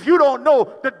 If you don't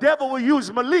know, the devil will use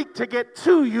Malik to get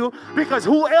to you, because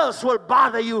who else will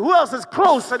bother you? Who else is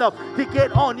close enough to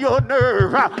get on your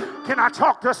nerve? Can I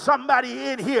talk to somebody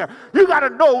in here? You got to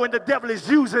know when the devil is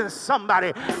using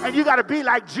somebody, and you got to be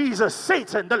like Jesus.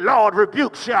 Satan, the Lord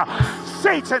rebukes you.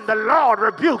 Satan, the Lord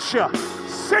rebukes you.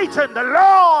 Satan, the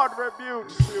Lord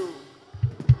rebukes you.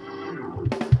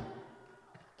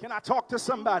 Can I talk to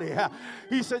somebody?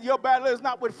 He said, your battle is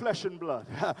not with flesh and blood,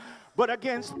 but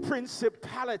against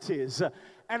principalities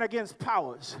and against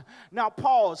powers. Now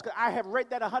pause, because I have read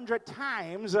that 100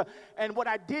 times, and what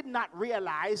I did not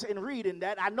realize in reading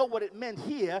that, I know what it meant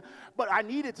here, but I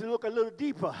needed to look a little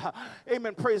deeper.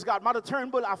 Amen, praise God. Mother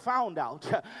Turnbull, I found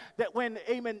out that when,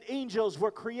 amen, angels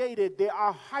were created, there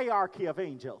are hierarchy of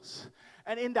angels.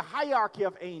 And in the hierarchy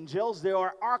of angels, there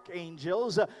are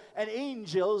archangels and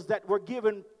angels that were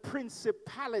given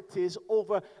principalities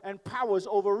over and powers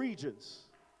over regions.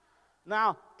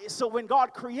 Now, so when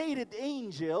God created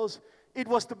angels, it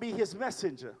was to be his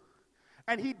messenger.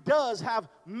 And he does have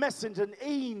messenger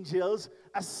angels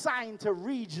assigned to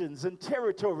regions and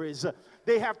territories.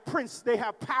 They have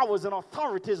powers and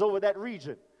authorities over that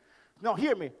region. Now,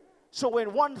 hear me. So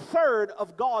when 1/3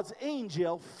 of God's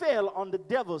angel fell on the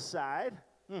devil's side,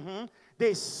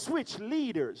 they switched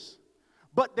leaders,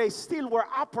 but they still were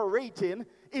operating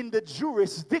in the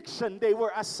jurisdiction they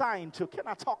were assigned to. Can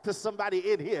I talk to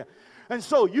somebody in here? And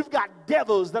so you've got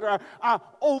devils that are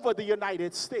over the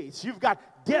United States. You've got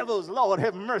devils, Lord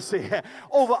have mercy,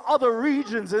 over other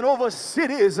regions and over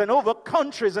cities and over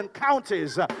countries and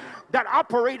counties that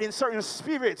operate in certain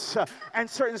spirits and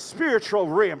certain spiritual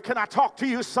realm. Can I talk to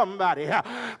you, somebody?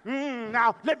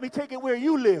 Now, let me take it where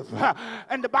you live.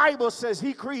 And the Bible says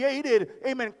he created,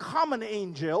 amen, common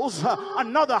angels,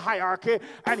 another hierarchy,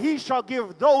 and he shall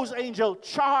give those angels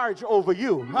charge over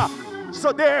you.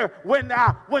 So there, when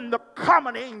the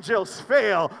common angels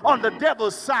fell on the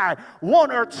devil's side,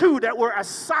 1 or 2 that were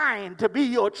assigned to be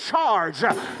your charge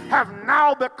have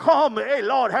now become, hey,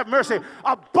 Lord have mercy,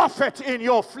 a buffet in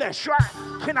your flesh.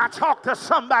 Can I talk to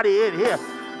somebody in here?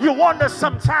 You wonder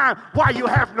sometimes why you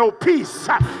have no peace.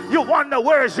 You wonder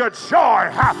where's your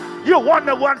joy. You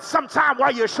wonder sometimes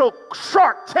why you're so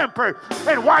short-tempered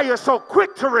and why you're so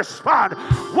quick to respond.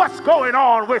 What's going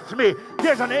on with me?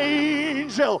 There's an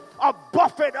angel, a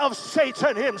buffet of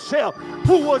Satan himself,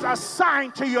 who was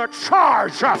assigned to your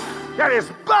charge that is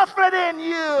buffeting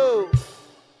you.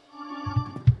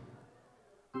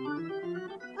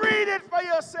 Read it for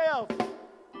yourself.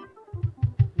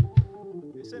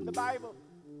 It's in the Bible.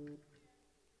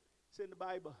 It's in the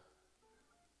Bible.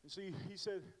 And so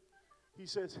he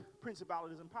says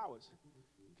principalities and powers.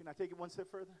 Can I take it one step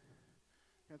further?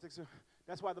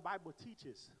 That's why the Bible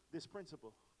teaches this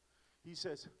principle. He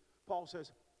says, Paul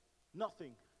says,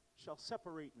 nothing shall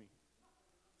separate me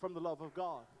from the love of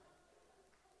God.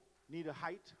 Neither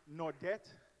height nor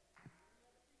depth,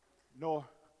 nor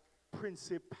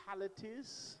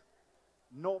principalities,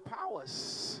 nor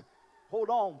powers. Hold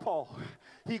on, Paul.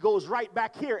 He goes right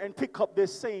back here and pick up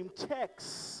this same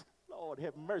text. Lord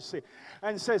have mercy.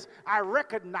 And says, I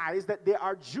recognize that there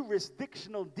are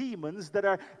jurisdictional demons that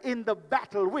are in the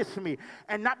battle with me.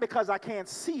 And not because I can't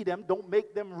see them, don't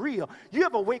make them real. You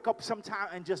ever wake up sometime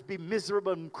and just be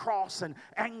miserable and cross and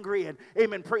angry and,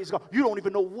 amen, praise God. You don't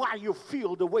even know why you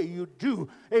feel the way you do.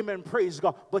 Amen, praise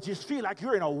God. But you feel like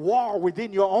you're in a war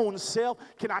within your own self.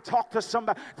 Can I talk to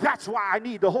somebody? That's why I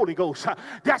need the Holy Ghost.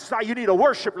 That's why you need a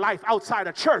worship life outside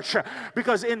of church.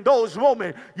 Because in those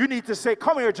moments, you need to say,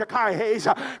 come here, Jekiah Hayes.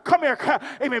 Come here.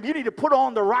 Amen. You need to put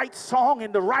on the right song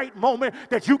in the right moment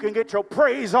that you can get your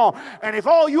praise on. And if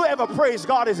all you ever praise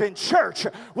God is in church,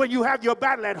 when you have your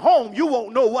battle at home, you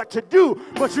won't know what to do.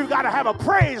 But you got to have a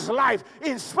praise life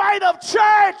in spite of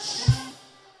church.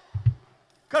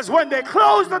 Because when they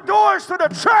close the doors to the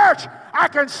church, I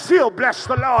can still bless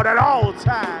the Lord at all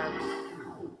times.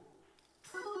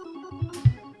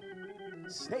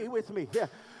 Stay with me. Yeah.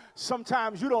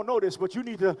 Sometimes you don't know this, but you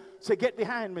need to say, get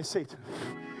behind me, Satan.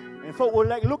 And folk will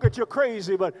like look at you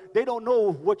crazy, but they don't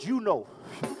know what you know.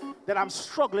 That I'm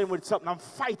struggling with something, I'm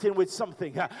fighting with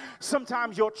something.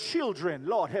 Sometimes your children,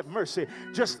 Lord have mercy,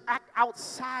 just act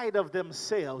outside of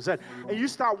themselves. And you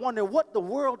start wondering what the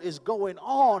world is going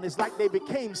on. It's like they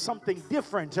became something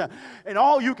different. And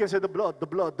all you can say, the blood, the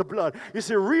blood, the blood. You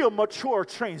see, real mature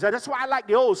saints. That's why I like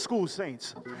the old school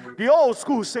saints. The old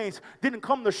school saints didn't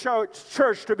come to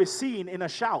church to be seen in a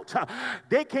shout.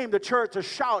 They came to church to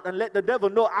shout and let the devil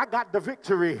know, I got the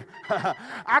victory.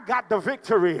 I got the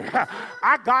victory.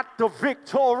 I got the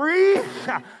victory.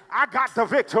 I got the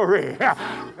victory.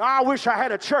 I wish I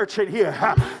had a church in here.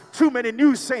 Too many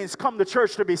new saints come to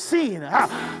church to be seen.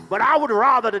 But I would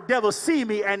rather the devil see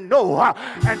me and know.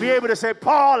 And be able to say,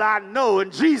 Paul, I know.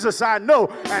 And Jesus, I know.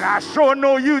 And I sure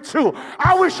know you too.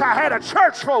 I wish I had a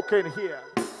church folk in here.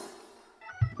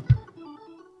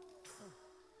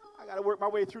 I got to work my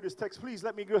way through this text. Please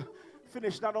let me go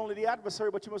finish not only the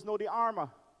adversary, but you must know the armor.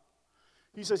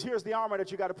 He says, here's the armor that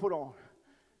you got to put on.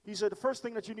 He said, the first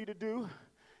thing that you need to do,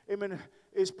 amen,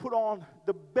 is put on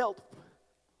the belt.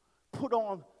 Put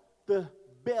on the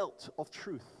belt of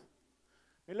truth.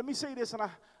 And let me say this, and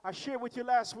I shared with you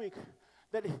last week,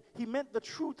 that he meant the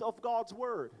truth of God's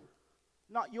word,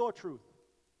 not your truth.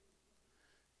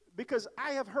 Because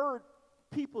I have heard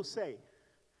people say,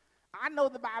 I know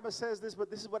the Bible says this, but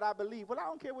this is what I believe. Well, I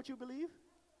don't care what you believe.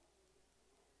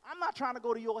 I'm not trying to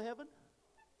go to your heaven.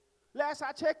 Last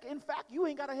I checked, in fact, you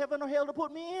ain't got a heaven or hell to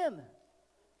put me in.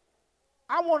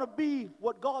 I want to be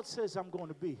what God says I'm going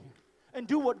to be and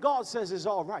do what God says is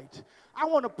all right. I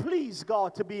want to please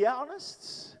God, to be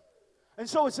honest. And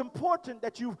so it's important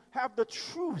that you have the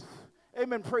truth.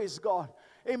 Amen. Praise God.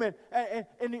 Amen.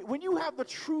 And when you have the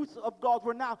truth of God's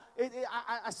word, now,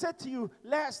 I said to you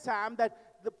last time that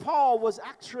Paul was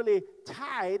actually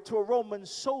tied to a Roman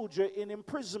soldier in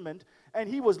imprisonment, and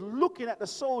he was looking at the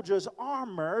soldier's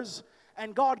armors,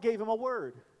 and God gave him a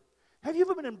word. Have you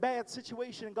ever been in a bad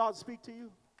situation and God speak to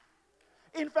you?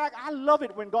 In fact, I love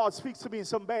it when God speaks to me in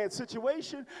some bad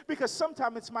situation, because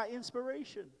sometimes it's my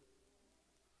inspiration.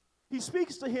 He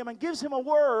speaks to him and gives him a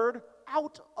word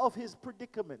out of his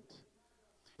predicament.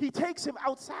 He takes him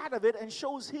outside of it and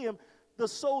shows him the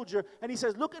soldier, and he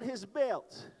says, look at his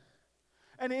belt.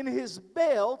 And in his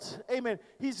belt, amen,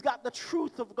 he's got the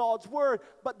truth of God's word.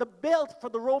 But the belt for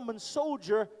the Roman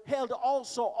soldier held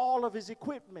also all of his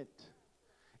equipment.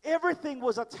 Everything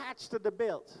was attached to the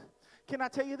belt. Can I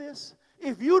tell you this?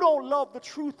 If you don't love the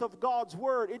truth of God's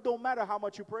word, it don't matter how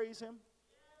much you praise him.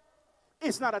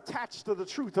 It's not attached to the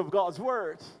truth of God's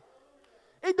word.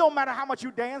 It don't matter how much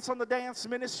you dance on the dance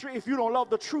ministry if you don't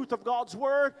love the truth of God's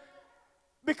word,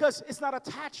 because it's not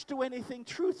attached to anything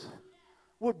truth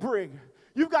would bring.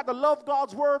 You've got to love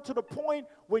God's word to the point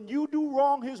when you do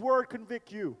wrong, his word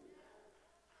convict you.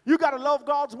 You got to love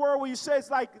God's word where you say, it's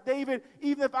like David,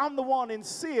 even if I'm the one in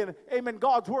sin, amen,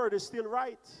 God's word is still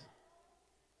right.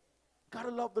 Got to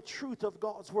love the truth of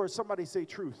God's word. Somebody say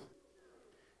truth.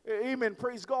 Amen,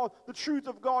 praise God. The truth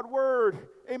of God's word,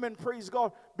 amen, praise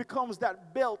God, becomes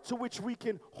that belt to which we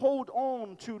can hold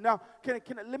on to. Now,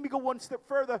 let me go one step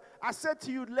further. I said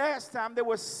to you last time there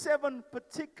were 7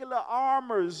 particular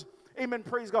armors. Amen,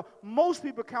 praise God. Most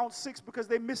people count 6 because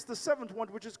they missed the 7th one,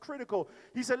 which is critical.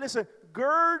 He said, listen,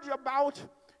 gird about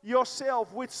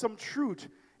yourself with some truth.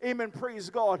 Amen, praise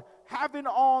God. Having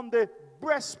on the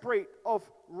breastplate of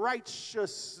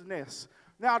righteousness.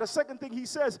 Now, the second thing he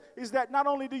says is that not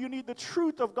only do you need the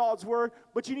truth of God's word,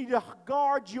 but you need to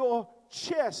guard your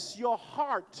chest, your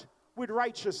heart, with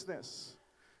righteousness.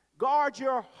 Guard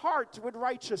your heart with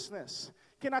righteousness.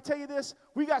 Can I tell you this?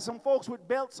 We got some folks with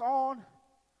belts on.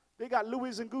 They got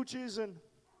Louis and Gucci's and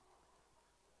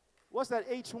what's that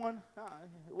H one?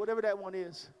 Whatever that one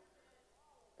is.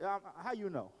 How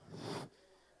you know?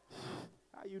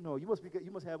 How you know? You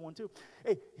must have one too.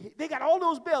 Hey, they got all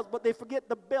those belts, but they forget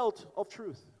the belt of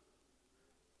truth.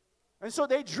 And so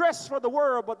they dress for the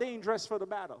world, but they ain't dressed for the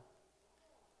battle.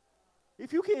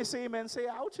 If you can't say amen, say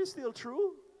ouch, it's still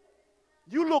true.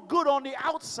 You look good on the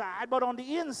outside, but on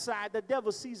the inside, the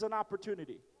devil sees an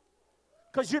opportunity.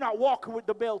 Because you're not walking with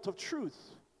the belt of truth.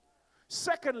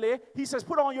 Secondly, he says,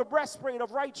 put on your breastplate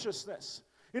of righteousness.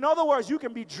 In other words, you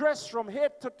can be dressed from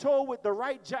head to toe with the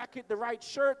right jacket, the right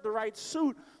shirt, the right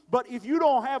suit. But if you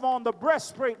don't have on the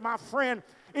breastplate, my friend,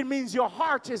 it means your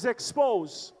heart is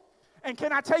exposed. And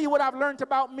can I tell you what I've learned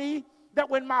about me? That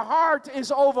when my heart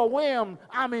is overwhelmed,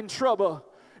 I'm in trouble.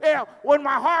 Yeah, when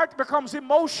my heart becomes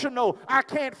emotional, I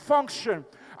can't function.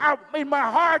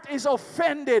 my heart is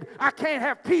offended. I can't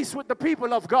have peace with the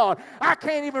people of God. I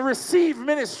can't even receive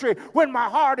ministry when my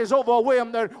heart is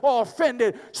overwhelmed or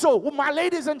offended. So, my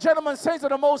ladies and gentlemen, saints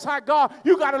of the Most High God,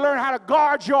 you got to learn how to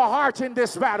guard your heart in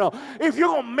this battle. If you're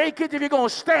going to make it, if you're going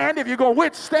to stand, if you're going to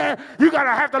withstand, you got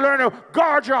to have to learn to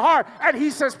guard your heart. And he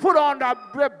says, put on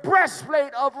the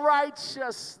breastplate of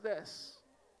righteousness.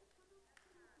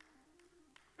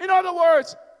 In other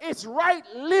words, it's right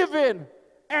living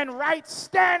and right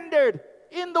standard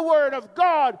in the Word of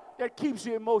God that keeps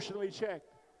you emotionally checked.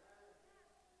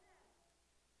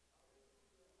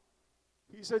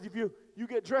 He says if you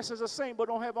get dressed as a saint but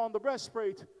don't have on the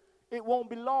breastplate, it won't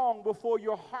be long before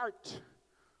your heart,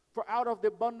 for out of the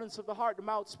abundance of the heart the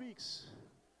mouth speaks.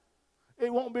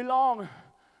 It won't be long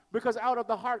because out of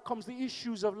the heart comes the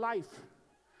issues of life.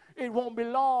 It won't be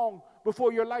long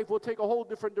before your life will take a whole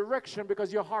different direction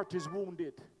because your heart is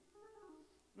wounded.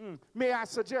 May I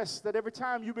suggest that every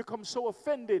time you become so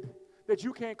offended that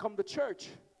you can't come to church,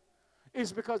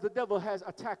 it's because the devil has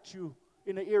attacked you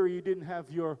in an area you didn't have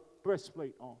your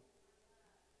breastplate on.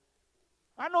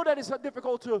 I know that it's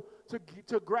difficult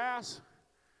to grasp,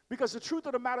 because the truth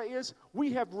of the matter is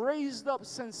we have raised up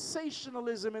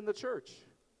sensationalism in the church.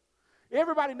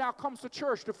 Everybody now comes to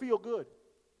church to feel good.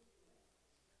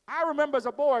 I remember as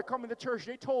a boy coming to church,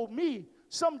 they told me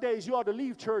some days you ought to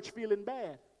leave church feeling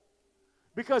bad,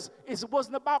 because it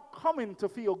wasn't about coming to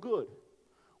feel good.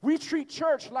 We treat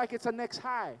church like it's a next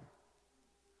high.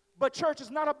 But church is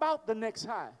not about the next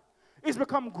high. It's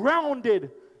become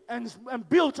grounded and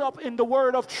built up in the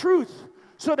word of truth,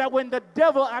 so that when the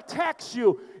devil attacks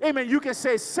you, amen, you can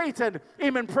say, Satan,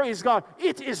 amen, praise God,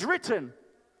 it is written,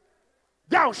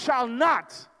 thou shalt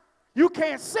not. You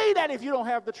can't say that if you don't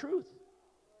have the truth.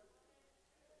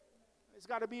 It's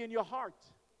got to be in your heart.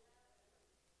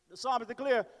 The psalmist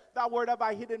declares, thy word have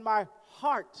I hid in my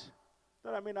heart,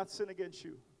 that I may not sin against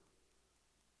you.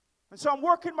 And so I'm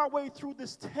working my way through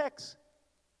this text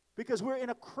because we're in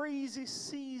a crazy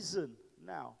season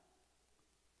now.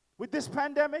 With this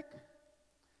pandemic,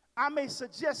 I may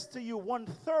suggest to you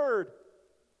 1/3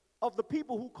 of the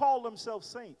people who call themselves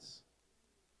saints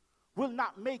will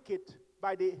not make it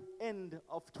by the end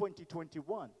of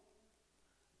 2021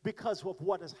 because of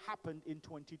what has happened in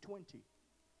 2020.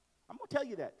 I'm going to tell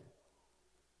you that.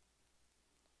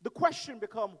 The question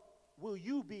becomes, will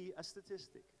you be a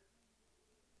statistic?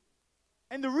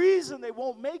 And the reason they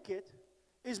won't make it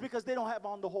is because they don't have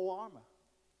on the whole armor.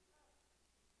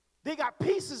 They got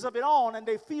pieces of it on, and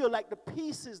they feel like the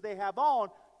pieces they have on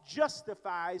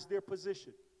justifies their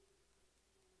position.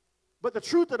 But the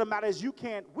truth of the matter is you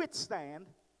can't withstand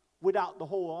without the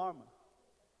whole armor.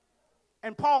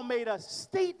 And Paul made a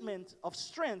statement of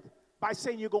strength by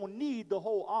saying you're going to need the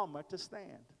whole armor to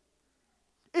stand.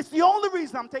 It's the only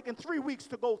reason I'm taking 3 weeks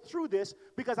to go through this,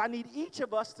 because I need each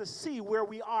of us to see where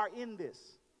we are in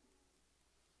this.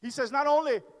 He says not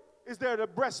only is there the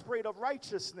breastplate of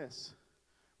righteousness,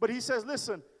 but he says,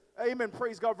 listen, amen,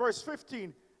 praise God, verse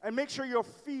 15, and make sure your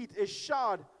feet is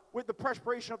shod with the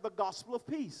preparation of the gospel of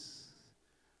peace.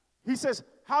 He says,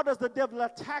 how does the devil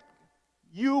attack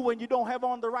you when you don't have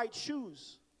on the right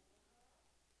shoes?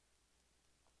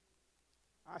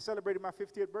 I celebrated my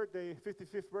 55th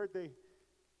birthday,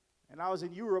 and I was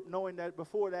in Europe knowing that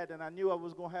before that, and I knew I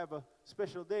was going to have a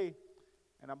special day,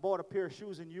 and I bought a pair of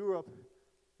shoes in Europe.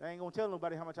 I ain't going to tell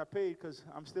nobody how much I paid because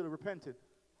I'm still repentant.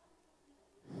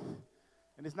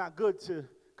 And it's not good to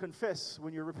confess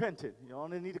when you're repentant. You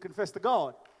only need to confess to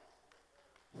God.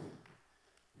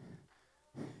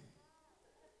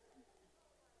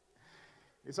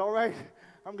 It's all right.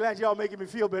 I'm glad y'all making me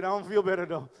feel better. I don't feel better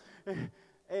though.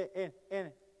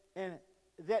 And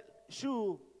that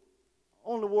shoe,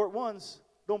 only wore it once.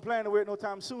 Don't plan to wear it no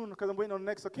time soon because I'm waiting on the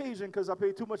next occasion because I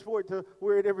paid too much for it to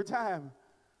wear it every time.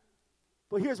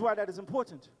 But here's why that is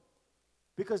important.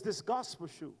 Because this gospel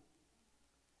shoe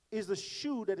is the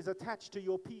shoe that is attached to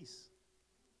your peace.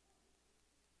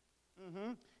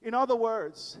 In other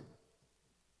words,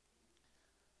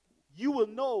 you will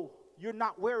know you're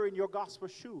not wearing your gospel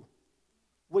shoe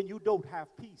when you don't have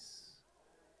peace.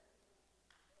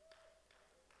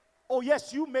 Oh,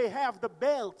 yes, you may have the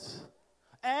belt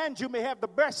and you may have the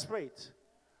breastplate,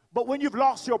 but when you've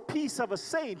lost your peace of a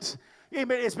saint,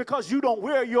 amen, it's because you don't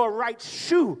wear your right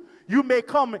shoe. You may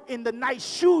come in the nice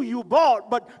shoe you bought,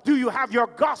 but do you have your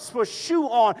gospel shoe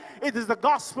on? It is the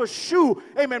gospel shoe.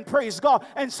 Amen. Praise God.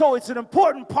 And so it's an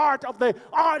important part of the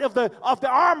art of the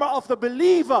armor of the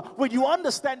believer. When you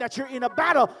understand that you're in a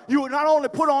battle, you not only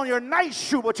put on your nice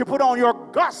shoe, but you put on your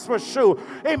gospel shoe.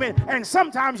 Amen. And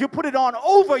sometimes you put it on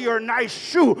over your nice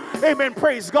shoe. Amen.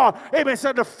 Praise God. Amen.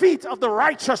 So the feet of the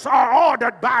righteous are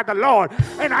ordered by the Lord.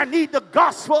 And I need the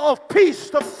gospel of peace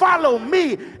to follow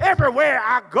me everywhere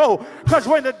I go. Because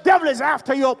when the devil is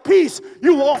after your peace,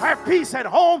 you won't have peace at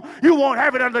home. You won't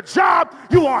have it on the job.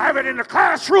 You won't have it in the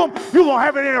classroom. You won't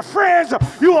have it in the friends.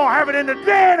 You won't have it in the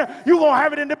den. You won't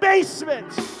have it in the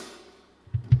basement.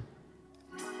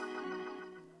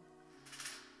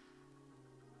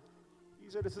 He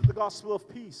said this is the gospel of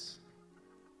peace.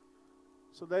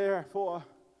 So therefore,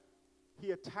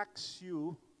 he attacks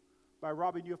you by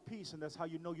robbing you of peace, and that's how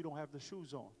you know you don't have the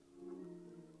shoes on.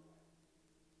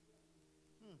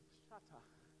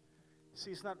 See,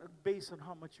 it's not based on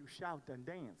how much you shout and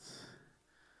dance.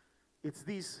 It's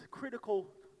these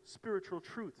critical spiritual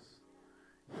truths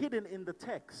hidden in the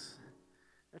text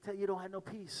that tell you don't have no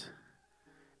peace.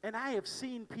 And I have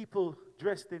seen people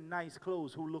dressed in nice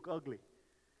clothes who look ugly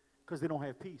because they don't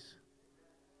have peace.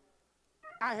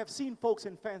 I have seen folks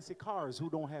in fancy cars who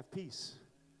don't have peace.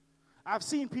 I've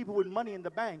seen people with money in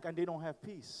the bank and they don't have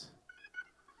peace.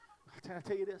 Can I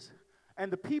tell you this?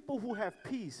 And the people who have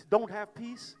peace, don't have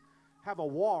peace, have a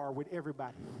war with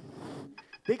everybody.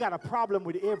 They got a problem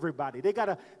with everybody. They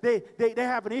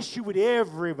have an issue with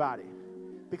everybody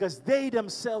because they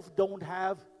themselves don't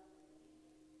have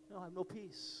no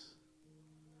peace.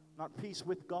 Not peace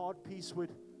with God, peace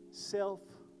with self,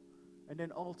 and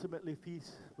then ultimately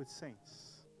peace with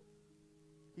saints.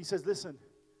 He says, listen,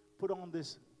 put on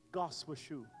this gospel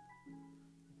shoe.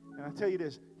 And I tell you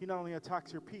this, he not only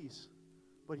attacks your peace,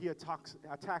 but he attacks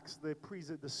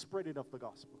the spreading of the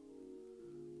gospel.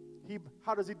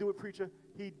 How does he do it, preacher?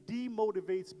 He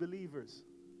demotivates believers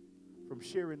from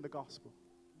sharing the gospel.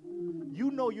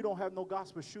 You know you don't have no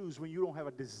gospel shoes when you don't have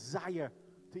a desire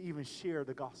to even share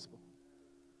the gospel.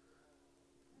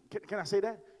 Can I say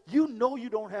that? You know you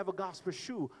don't have a gospel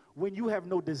shoe when you have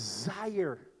no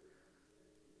desire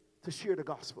to share the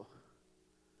gospel.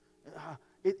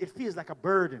 It feels like a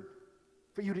burden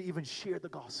for you to even share the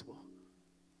gospel.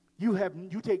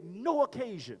 You take no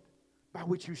occasion by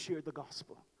which you share the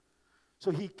gospel. So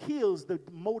he kills the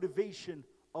motivation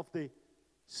of the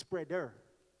spreader.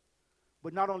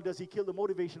 But not only does he kill the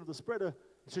motivation of the spreader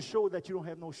to show that you don't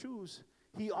have no shoes,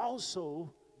 he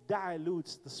also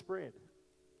dilutes the spread.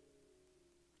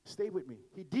 Stay with me.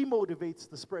 He demotivates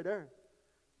the spreader,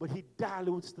 but he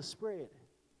dilutes the spread.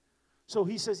 So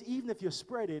he says, even if you're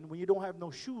spreading, when you don't have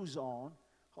no shoes on,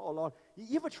 oh Lord,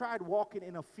 you ever tried walking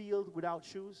in a field without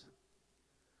shoes?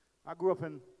 I grew up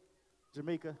in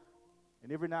Jamaica.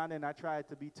 And every now and then I tried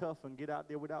to be tough and get out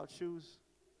there without shoes.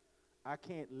 I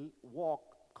can't walk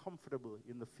comfortably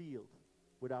in the field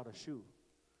without a shoe.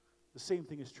 The same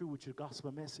thing is true with your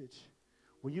gospel message.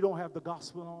 When you don't have the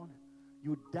gospel on,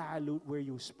 you dilute where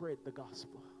you spread the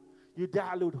gospel. You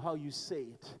dilute how you say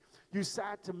it. You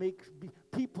start to make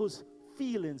people's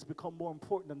feelings become more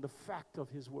important than the fact of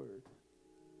his word.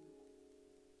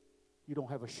 You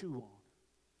don't have a shoe on.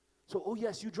 So, oh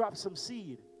yes, you drop some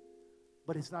seed,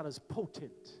 but it's not as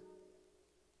potent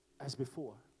as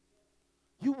before.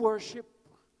 You worship,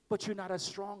 but you're not as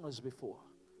strong as before.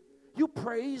 You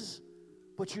praise,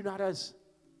 but you're not as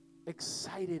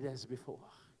excited as before.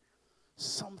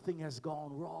 Something has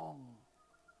gone wrong.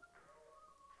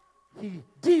 He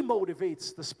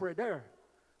demotivates the spreader,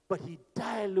 but he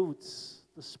dilutes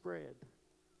the spread.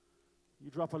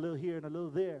 You drop a little here and a little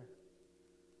there.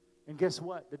 And guess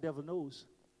what? The devil knows.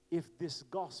 If this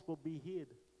gospel be hid,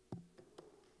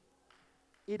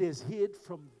 it is hid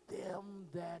from them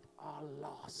that are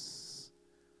lost.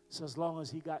 So as long as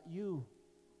he got you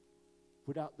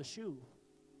without the shoe,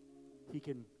 he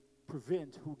can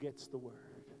prevent who gets the word.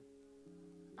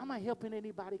 Am I helping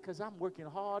anybody? Because I'm working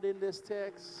hard in this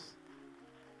text.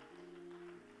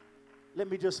 Let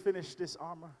me just finish this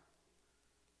armor.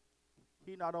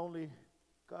 He not only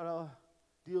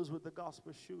deals with the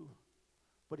gospel shoe,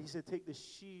 but he said, take the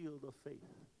shield of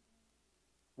faith,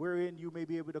 wherein you may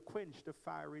be able to quench the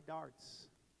fiery darts.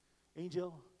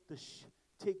 Angel,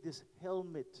 take this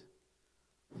helmet.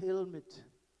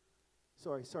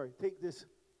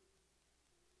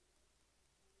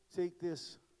 Take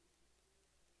this,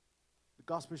 the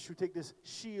gospel shoe, take this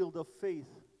shield of faith,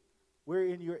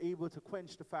 wherein you're able to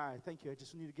quench the fire. Thank you, I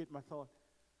just need to get my thought.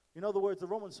 In other words, the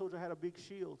Roman soldier had a big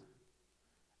shield.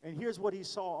 And here's what he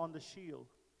saw on the shield.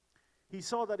 He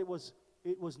saw that it was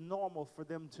normal for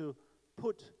them to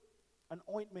put an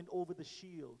ointment over the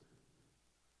shield,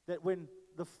 that when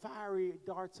the fiery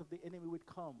darts of the enemy would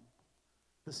come,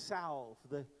 the salve,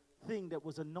 the thing that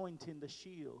was anointing the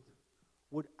shield,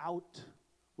 would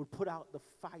put out the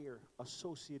fire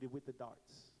associated with the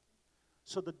darts.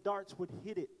 So the darts would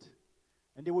hit it,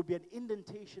 and there would be an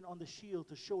indentation on the shield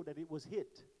to show that it was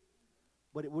hit,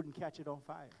 but it wouldn't catch it on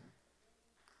fire.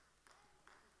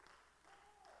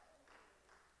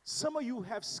 Some of you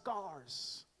have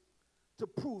scars to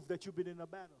prove that you've been in a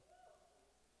battle,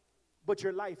 but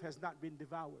your life has not been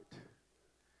devoured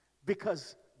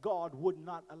because God would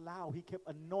not allow. He kept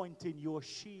anointing your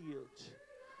shield.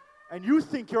 And you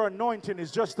think your anointing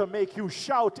is just to make you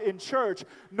shout in church.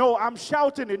 No, I'm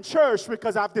shouting in church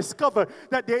because I've discovered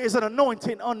that there is an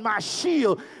anointing on my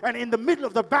shield. And in the middle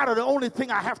of the battle, the only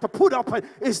thing I have to put up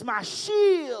is my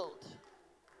shield.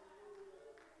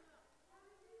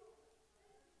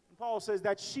 And Paul says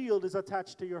that shield is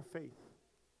attached to your faith.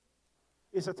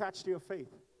 It's attached to your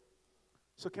faith.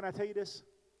 So can I tell you this?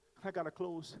 I got to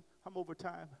close. I'm over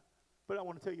time. But I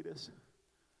want to tell you this.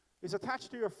 It's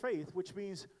attached to your faith, which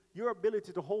means your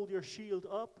ability to hold your shield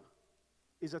up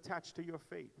is attached to your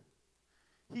faith.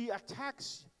 He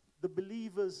attacks the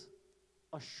believer's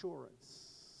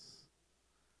assurance,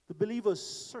 the believer's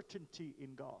certainty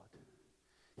in God.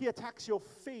 He attacks your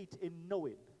faith in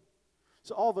knowing.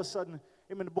 So all of a sudden,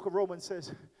 in the book of Romans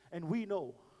says, and we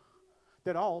know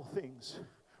that all things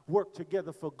work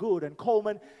together for good. And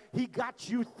Coleman, he got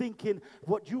you thinking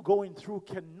what you're going through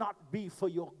cannot be for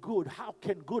your good. How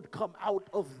can good come out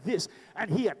of this? And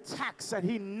he attacks and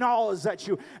he gnaws at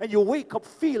you, and you wake up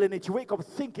feeling it, you wake up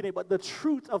thinking it. But the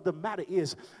truth of the matter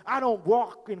is, I don't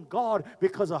walk in God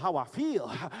because of how I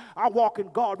feel. I walk in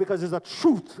God because there's a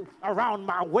truth around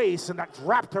my waist and that's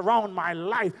wrapped around my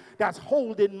life that's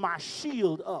holding my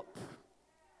shield up.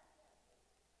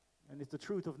 And it's the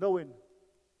truth of knowing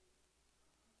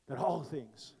that all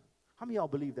things, how many of y'all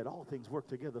believe that all things work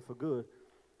together for good?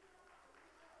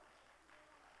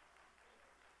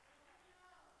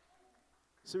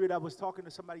 So I was talking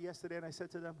to somebody yesterday, and I said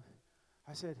to them,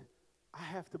 I said, I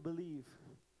have to believe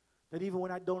that even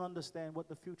when I don't understand what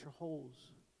the future holds,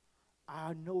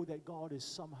 I know that God is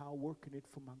somehow working it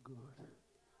for my good.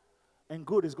 And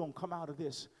good is going to come out of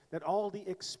this. That all the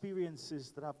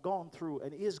experiences that I've gone through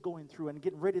and is going through and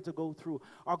getting ready to go through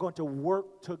are going to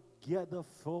work together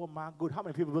for my good. How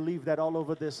many people believe that all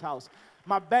over this house?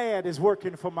 My bad is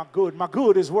working for my good. My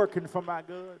good is working for my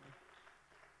good.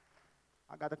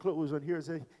 I got to close, and here's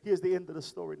the end of the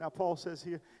story. Now, Paul says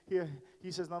here,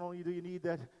 he says, not only do you need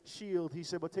that shield, he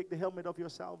said, but take the helmet of your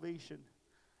salvation.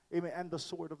 Amen. And the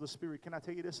sword of the Spirit. Can I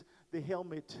tell you this? The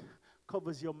helmet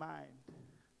covers your mind.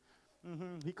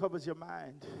 He covers your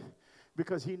mind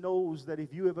because he knows that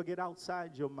if you ever get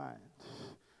outside your mind,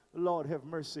 Lord have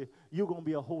mercy, you're going to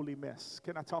be a holy mess.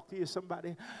 Can I talk to you,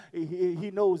 somebody? He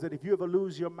knows that if you ever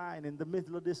lose your mind in the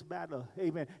middle of this battle,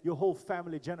 amen, your whole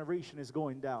family generation is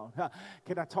going down.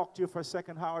 Can I talk to you for a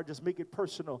second, Howard? Just make it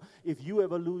personal. If you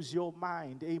ever lose your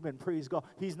mind, amen, praise God,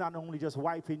 he's not only just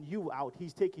wiping you out,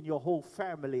 he's taking your whole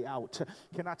family out.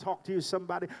 Can I talk to you,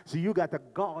 somebody? So you got to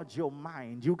guard your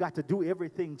mind. You got to do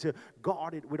everything to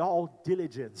guard it with all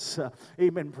diligence.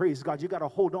 Amen, praise God. You got to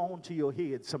hold on to your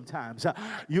head sometimes.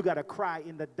 You got to cry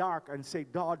in the dark and say,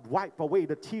 God, wipe away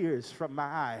the tears from my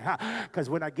eye. Because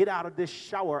when I get out of this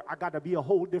shower, I got to be a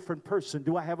whole different person.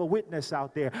 Do I have a witness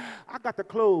out there? I got to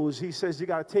close. He says you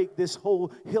got to take this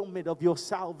whole helmet of your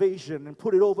salvation and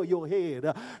put it over your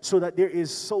head so that there is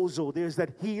sozo. There's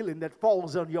that healing that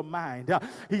falls on your mind.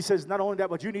 He says not only that,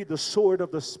 but you need the sword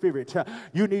of the Spirit.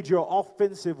 You need your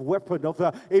offensive weapon of,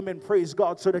 amen, praise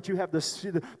God, so that you have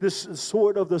this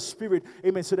sword of the Spirit,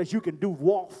 amen, so that you can do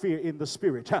warfare in the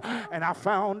Spirit. And I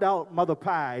found out, Mother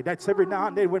Pie, that's every now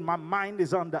and then when my mind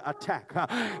is under attack,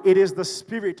 it is the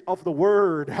Spirit of the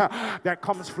Word that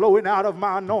comes flowing out of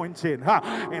my anointing.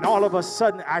 And all of a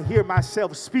sudden, I hear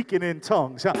myself speaking in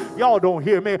tongues. Y'all don't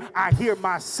hear me. I hear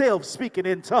myself speaking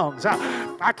in tongues.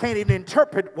 I can't even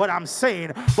interpret what I'm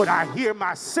saying, but I hear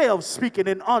myself speaking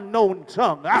in unknown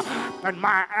tongue. And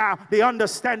the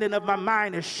understanding of my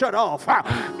mind is shut off.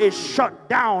 It's shut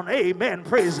down. Amen.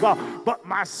 Praise God. But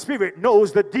my spirit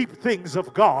knows the deep things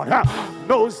of God,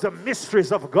 knows the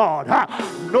mysteries of God,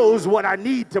 knows what I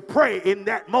need to pray in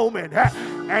that moment.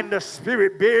 And the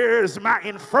Spirit bears my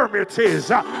infirmities.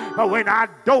 When I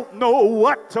don't know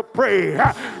what to pray,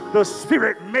 the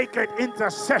Spirit maketh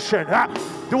intercession.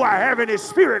 Do I have any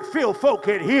Spirit-filled folk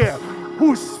in here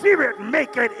whose Spirit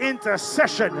maketh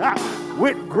intercession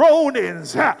with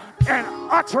groanings and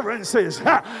utterances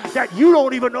that you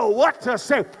don't even know what to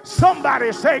say?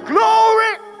 Somebody say,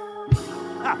 glory.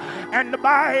 And the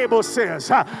Bible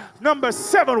says, number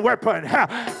 7 weapon,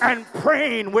 and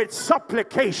praying with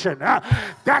supplication.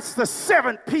 That's the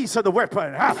 7th piece of the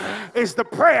weapon, is the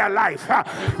prayer life.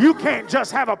 You can't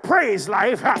just have a praise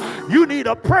life. You need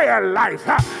a prayer life.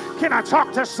 Can I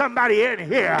talk to somebody in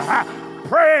here?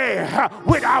 Pray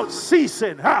without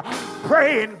ceasing.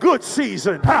 Pray in good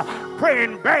season. Pray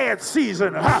in bad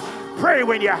season. Pray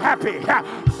when you're happy.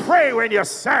 Pray when you're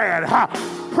sad.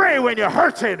 Pray when you're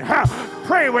hurting.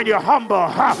 Pray when you're humble.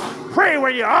 Pray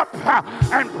when you're up.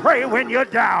 And pray when you're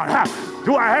down.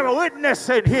 Do I have a witness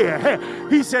in here?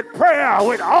 He said, prayer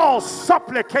with all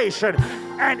supplication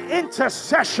and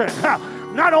intercession.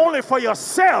 Not only for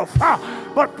yourself,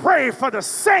 but pray for the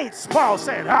saints, Paul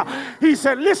said. He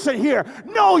said, listen here.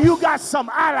 No, you got some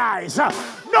allies.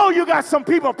 No, you got some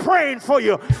people praying for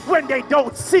you when they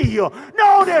don't see you.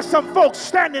 No, there's some folks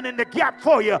standing in the gap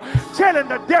for you, telling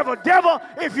the devil, devil,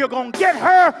 if you're going to get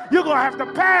her, you're going to have to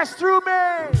pass through me.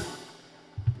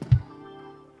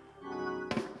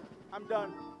 I'm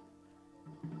done.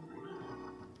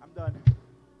 I'm done.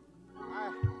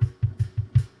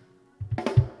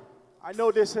 I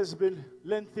know this has been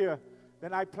lengthier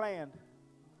than I planned,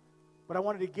 but I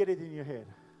wanted to get it in your head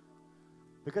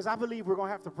because I believe we're going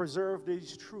to have to preserve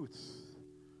these truths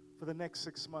for the next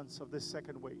 6 months of this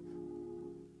second wave.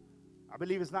 I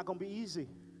believe it's not going to be easy.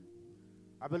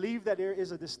 I believe that there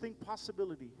is a distinct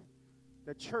possibility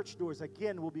that church doors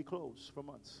again will be closed for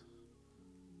months.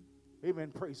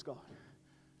 Amen. Praise God.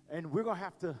 And we're going to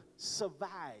have to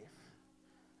survive.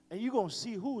 And you're going to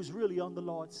see who's really on the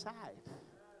Lord's side.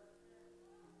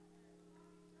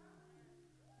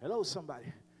 Hello, somebody.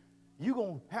 You're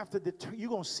going to have to you're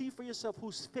going to see for yourself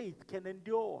whose faith can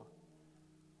endure.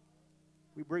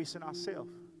 We're bracing ourselves.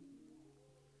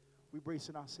 We're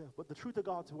bracing ourselves. But the truth of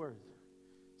God's word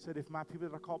said, if my people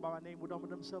that are called by my name would humble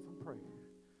themselves and pray.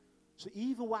 So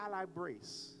even while I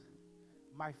brace,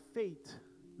 my faith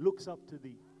looks up to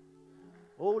thee.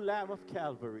 O Lamb of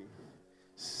Calvary,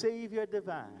 Savior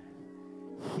divine,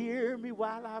 hear me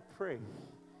while I pray.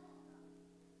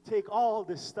 Take all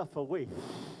this stuff away.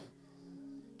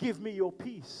 Give me your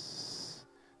peace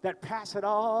that passeth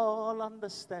all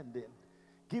understanding.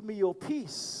 Give me your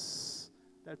peace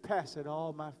that passeth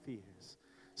all my fears.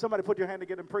 Somebody put your hand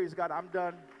together and praise God. I'm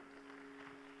done.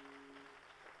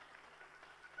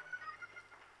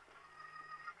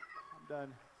 I'm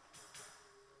done.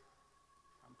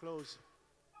 I'm close.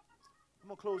 I'm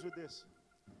going to close with this.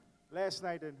 Last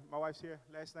night, and my wife's here,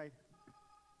 last night,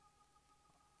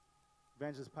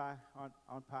 Evangelist Pie,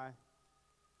 Aunt Pie.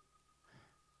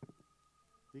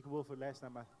 Deacon Wolford, last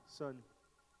night my son,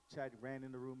 Chad, ran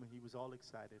in the room and he was all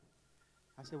excited.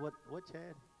 I said, what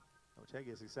Chad? Oh, Chad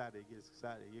gets excited. He gets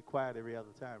excited. You're quiet every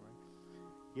other time, right?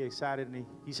 He gets excited and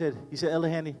he said, Elder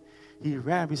Handy, he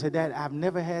ran up, he said, Dad, I've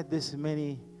never had this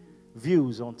many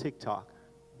views on TikTok.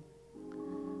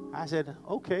 I said,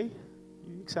 okay,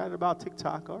 you excited about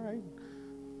TikTok, all right.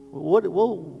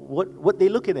 What they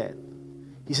looking at?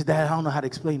 He said, Dad, I don't know how to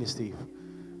explain this to you.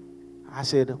 I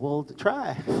said, well,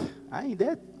 try. I ain't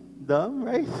that dumb,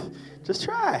 right? Just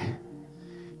try.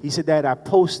 He said, Dad, I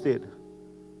posted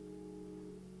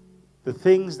the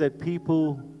things that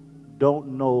people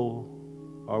don't know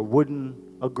or wouldn't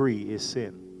agree is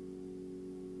sin.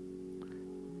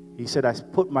 He said, I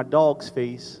put my dog's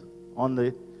face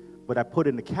on but I put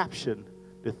in the caption,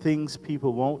 the things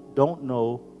people don't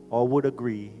know or would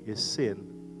agree is sin,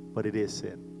 but it is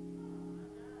sin.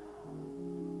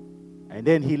 And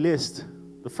then he lists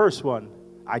the first one,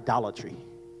 idolatry.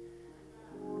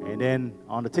 And then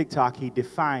on the TikTok, he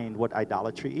defined what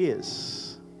idolatry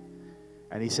is.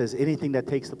 And he says anything that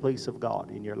takes the place of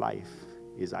God in your life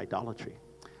is idolatry.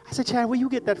 I said, Chad, where you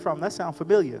get that from? That sounds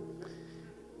familiar.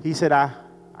 He said,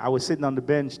 I was sitting on the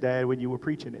bench, Dad, when you were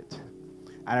preaching it.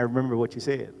 And I remember what you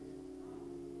said.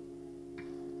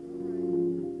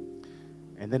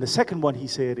 And then the second one he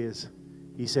said,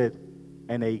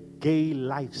 and a gay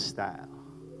lifestyle.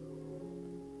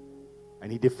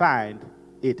 And he defined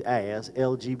it as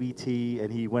LGBT,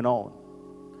 and he went on.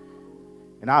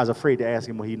 And I was afraid to ask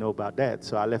him what he know about that,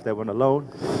 so I left that one alone.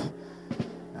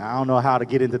 I don't know how to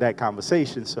get into that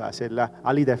conversation, so I said,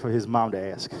 I'll leave that for his mom to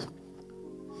ask.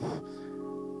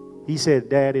 He said,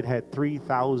 Dad, it had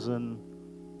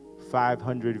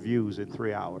 3,500 views in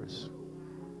 3 hours.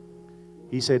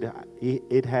 He said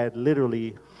it had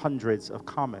literally hundreds of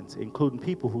comments, including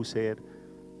people who said,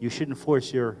 you shouldn't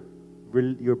force your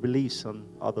beliefs on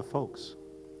other folks.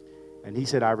 And he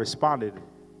said, I responded,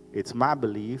 it's my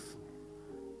belief,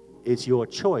 it's your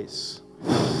choice.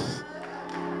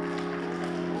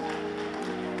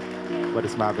 But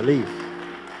it's my belief.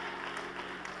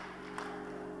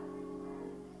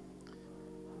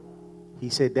 He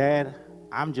said, Dad,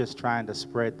 I'm just trying to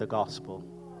spread the gospel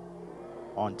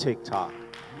on TikTok.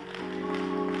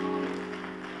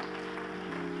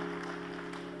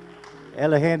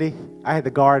 Ella Handy, I had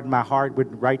to guard my heart with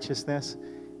righteousness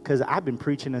because I've been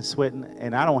preaching and sweating,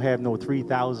 and I don't have no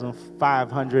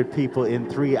 3,500 people in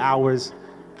 3 hours.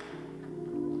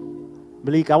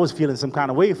 Malik, I was feeling some kind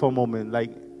of way for a moment,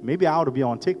 like maybe I ought to be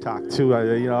on TikTok too.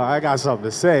 I got something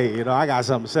to say. I got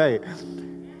something to say.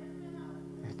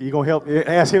 You gonna help?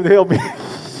 Ask him to help me.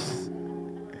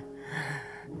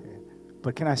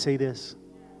 But can I say this?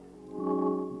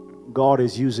 God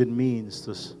is using means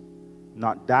to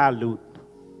not dilute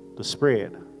the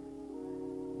spread,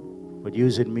 but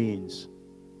using means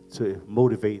to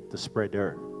motivate the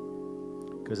spreader.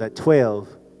 Because at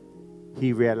 12,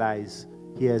 he realized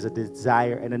he has a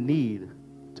desire and a need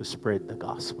to spread the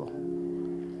gospel.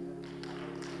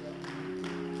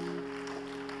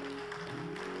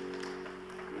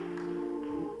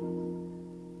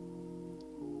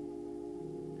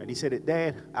 And he said that,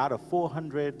 Dad, out of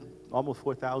 400, almost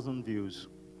 4,000 views,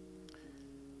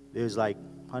 there's like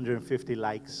 150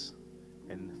 likes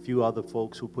and a few other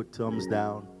folks who put thumbs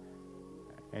down.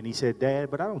 And he said, Dad,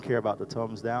 but I don't care about the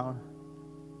thumbs down.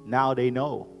 Now they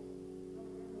know.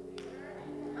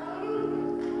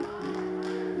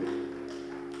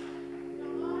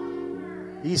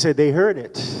 He said they heard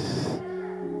it.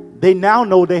 They now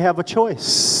know they have a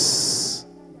choice.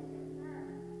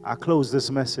 I close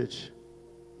this message.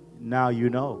 Now you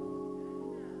know.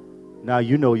 Now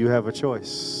you know you have a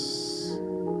choice.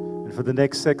 And for the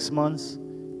next 6 months,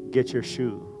 get your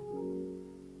shoe.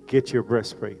 Get your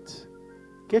breastplate.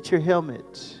 Get your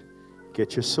helmet.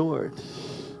 Get your sword.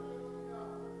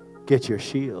 Get your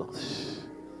shield.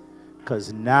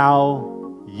 Because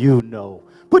now you know.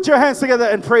 Put your hands together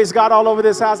and praise God all over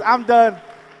this house. I'm done.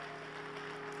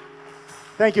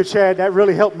 Thank you, Chad. That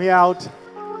really helped me out.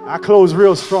 I close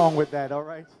real strong with that, all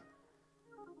right?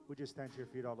 Would you stand to your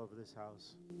feet all over this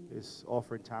house? It's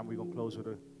offering time. We're going to close with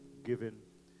a giving.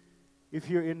 If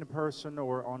you're in person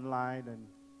or online and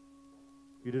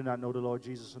you do not know the Lord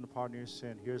Jesus and the pardon of your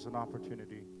sin, here's an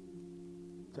opportunity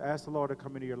to ask the Lord to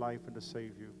come into your life and to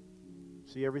save you.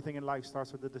 See, everything in life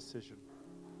starts with a decision.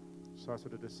 Starts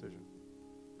with a decision.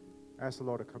 Ask the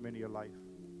Lord to come into your life.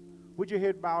 With your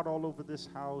head bowed all over this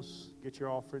house, get your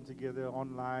offering together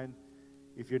online.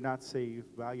 If you're not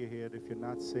saved, bow your head. If you're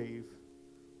not saved,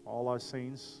 all our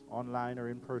saints online or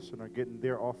in person are getting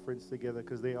their offerings together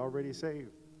because they're already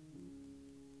saved.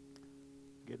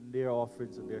 Getting their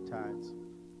offerings and their tithes.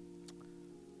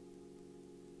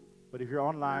 But if you're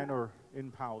online or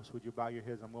in house, would you bow your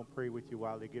heads? I'm going to pray with you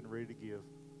while they're getting ready to give.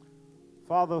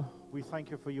 Father, we thank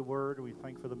you for your word. We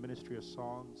thank you for the ministry of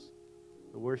songs.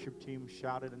 The worship team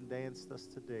shouted and danced us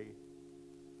today.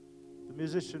 The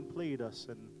musician played us,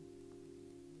 and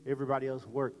everybody else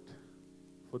worked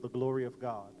for the glory of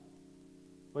God.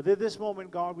 But at this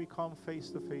moment, God, we come face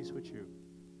to face with you.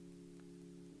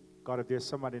 God, if there's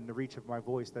somebody in the reach of my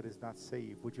voice that is not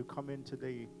saved, would you come in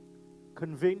today,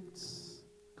 convince,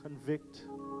 convict,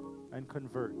 and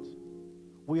convert?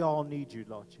 We all need you,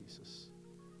 Lord Jesus.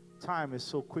 Time is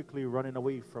so quickly running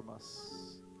away from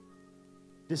us.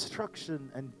 Destruction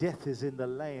and death is in the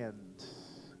land.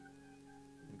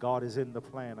 And God is in the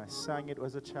plan. I sang it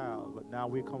as a child, but now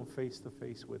we come face to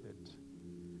face with it.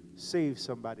 Save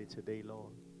somebody today,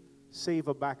 Lord. Save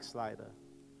a backslider.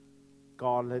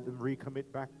 God, let them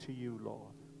recommit back to you,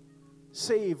 Lord.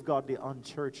 Save, God, the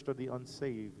unchurched or the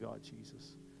unsaved, God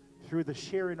Jesus. Through the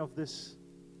sharing of this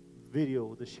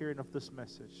video, the sharing of this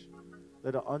message,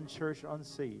 let the unchurched,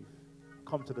 unsaved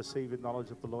come to the saving knowledge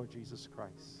of the Lord Jesus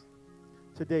Christ.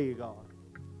 Today, God,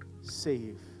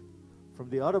 save. From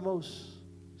the uttermost,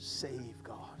 save,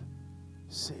 God.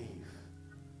 Save.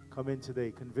 Come in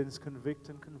today, convince, convict,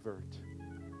 and convert.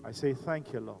 I say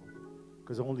thank you, Lord,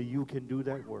 because only you can do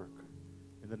that work.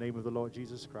 In the name of the Lord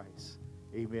Jesus Christ,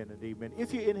 amen and amen.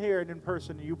 If you're in here and in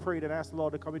person and you prayed and asked the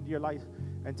Lord to come into your life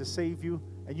and to save you,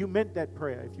 and you meant that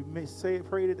prayer, if you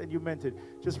prayed it and you meant it,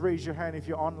 just raise your hand. If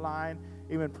you're online,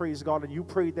 amen, praise God, and you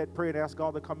prayed that prayer and asked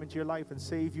God to come into your life and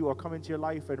save you or come into your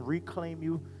life and reclaim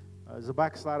you as a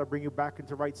backslider, bring you back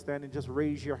into right standing, just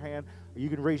raise your hand. You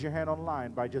can raise your hand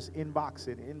online by just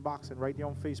inboxing right there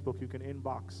on Facebook. You can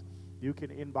inbox. You can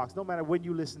inbox. No matter when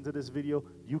you listen to this video,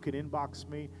 you can inbox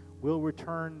me. We'll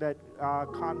return that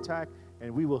contact,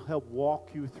 and we will help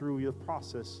walk you through your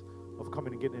process of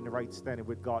coming and getting in the right standing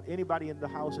with God. Anybody in the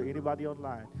house or anybody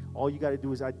online, all you got to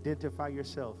do is identify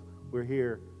yourself. We're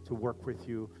here to work with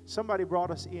you. Somebody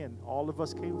brought us in. All of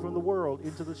us came from the world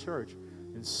into the church,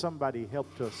 and somebody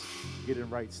helped us get in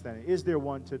right standing. Is there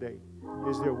one today?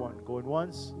 Is there one? Going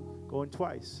once, going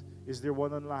twice. Is there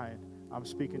one online? I'm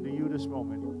speaking to you this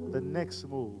moment. The next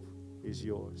move is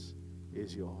yours.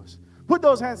 Is yours. Put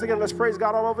those hands together. Let's praise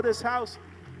God all over this house.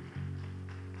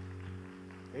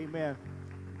 Amen.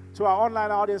 To our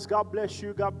online audience, God bless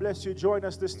you. God bless you. Join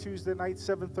us this Tuesday night,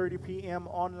 7:30 p.m.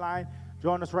 online.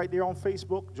 Join us right there on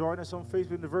Facebook. Join us on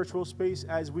Facebook in the virtual space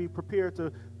as we prepare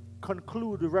to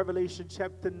conclude the Revelation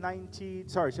chapter 20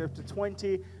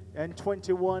 and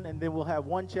 21, and then we'll have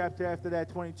one chapter after that,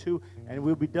 22, and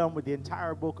we'll be done with the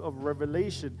entire book of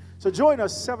Revelation. So join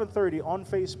us 7:30 on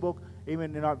Facebook,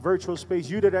 amen, in our virtual space.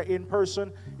 You that are in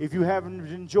person, if you haven't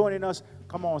been joining us,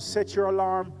 come on, set your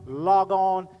alarm, log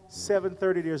on,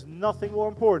 7:30. There's nothing more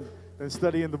important than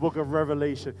studying the book of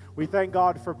Revelation. We thank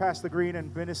God for Pastor Green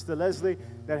and Minister Leslie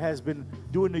that has been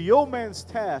doing the yeoman's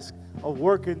task of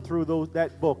working through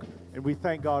that book. And we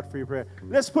thank God for your prayer.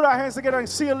 Let's put our hands together and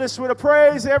seal this with a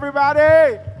praise,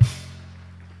 everybody.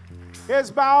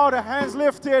 Heads bowed, hands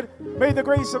lifted. May the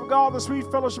grace of God, the sweet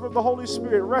fellowship of the Holy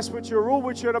Spirit rest with you, rule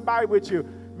with you, and abide with you.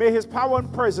 May his power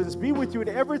and presence be with you in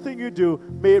everything you do.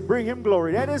 May it bring him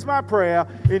glory. That is my prayer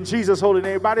in Jesus' holy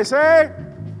name. Everybody say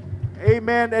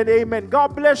amen and amen.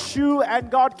 God bless you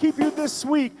and God keep you this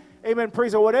week. Amen.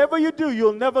 Praise God. Whatever you do,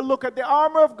 you'll never look at the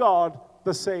armor of God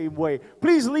the same way.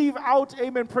 Please leave out,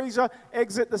 amen, praise God,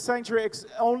 exit the sanctuary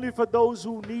only for those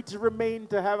who need to remain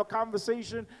to have a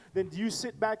conversation. Then you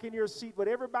sit back in your seat. But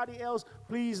everybody else,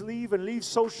 please leave and leave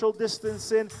social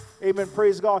distancing. Amen,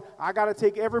 praise God. I got to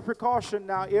take every precaution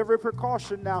now,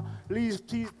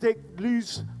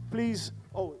 please.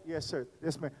 Oh, yes, sir.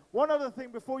 Yes, ma'am. One other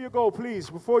thing before you go, please,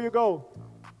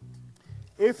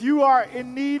 if you are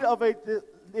in need of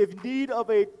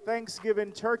a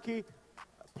Thanksgiving turkey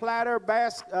platter,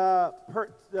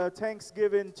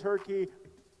 Thanksgiving turkey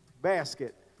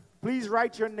basket, please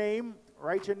write your name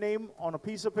on a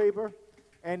piece of paper,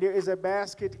 and there is a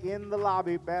basket in the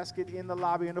lobby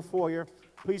in the foyer.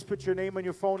 Please put your name and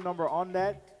your phone number on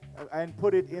that and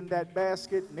put it in that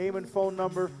basket, name and phone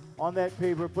number on that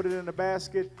paper, put it in the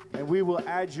basket, and we will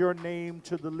add your name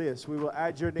to the list.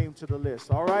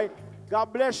 All right?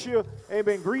 God bless you.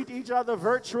 Amen. Greet each other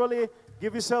virtually.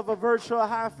 Give yourself a virtual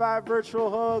high five, virtual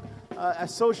hug, a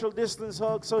social distance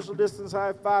hug, social distance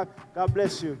high five. God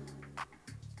bless you.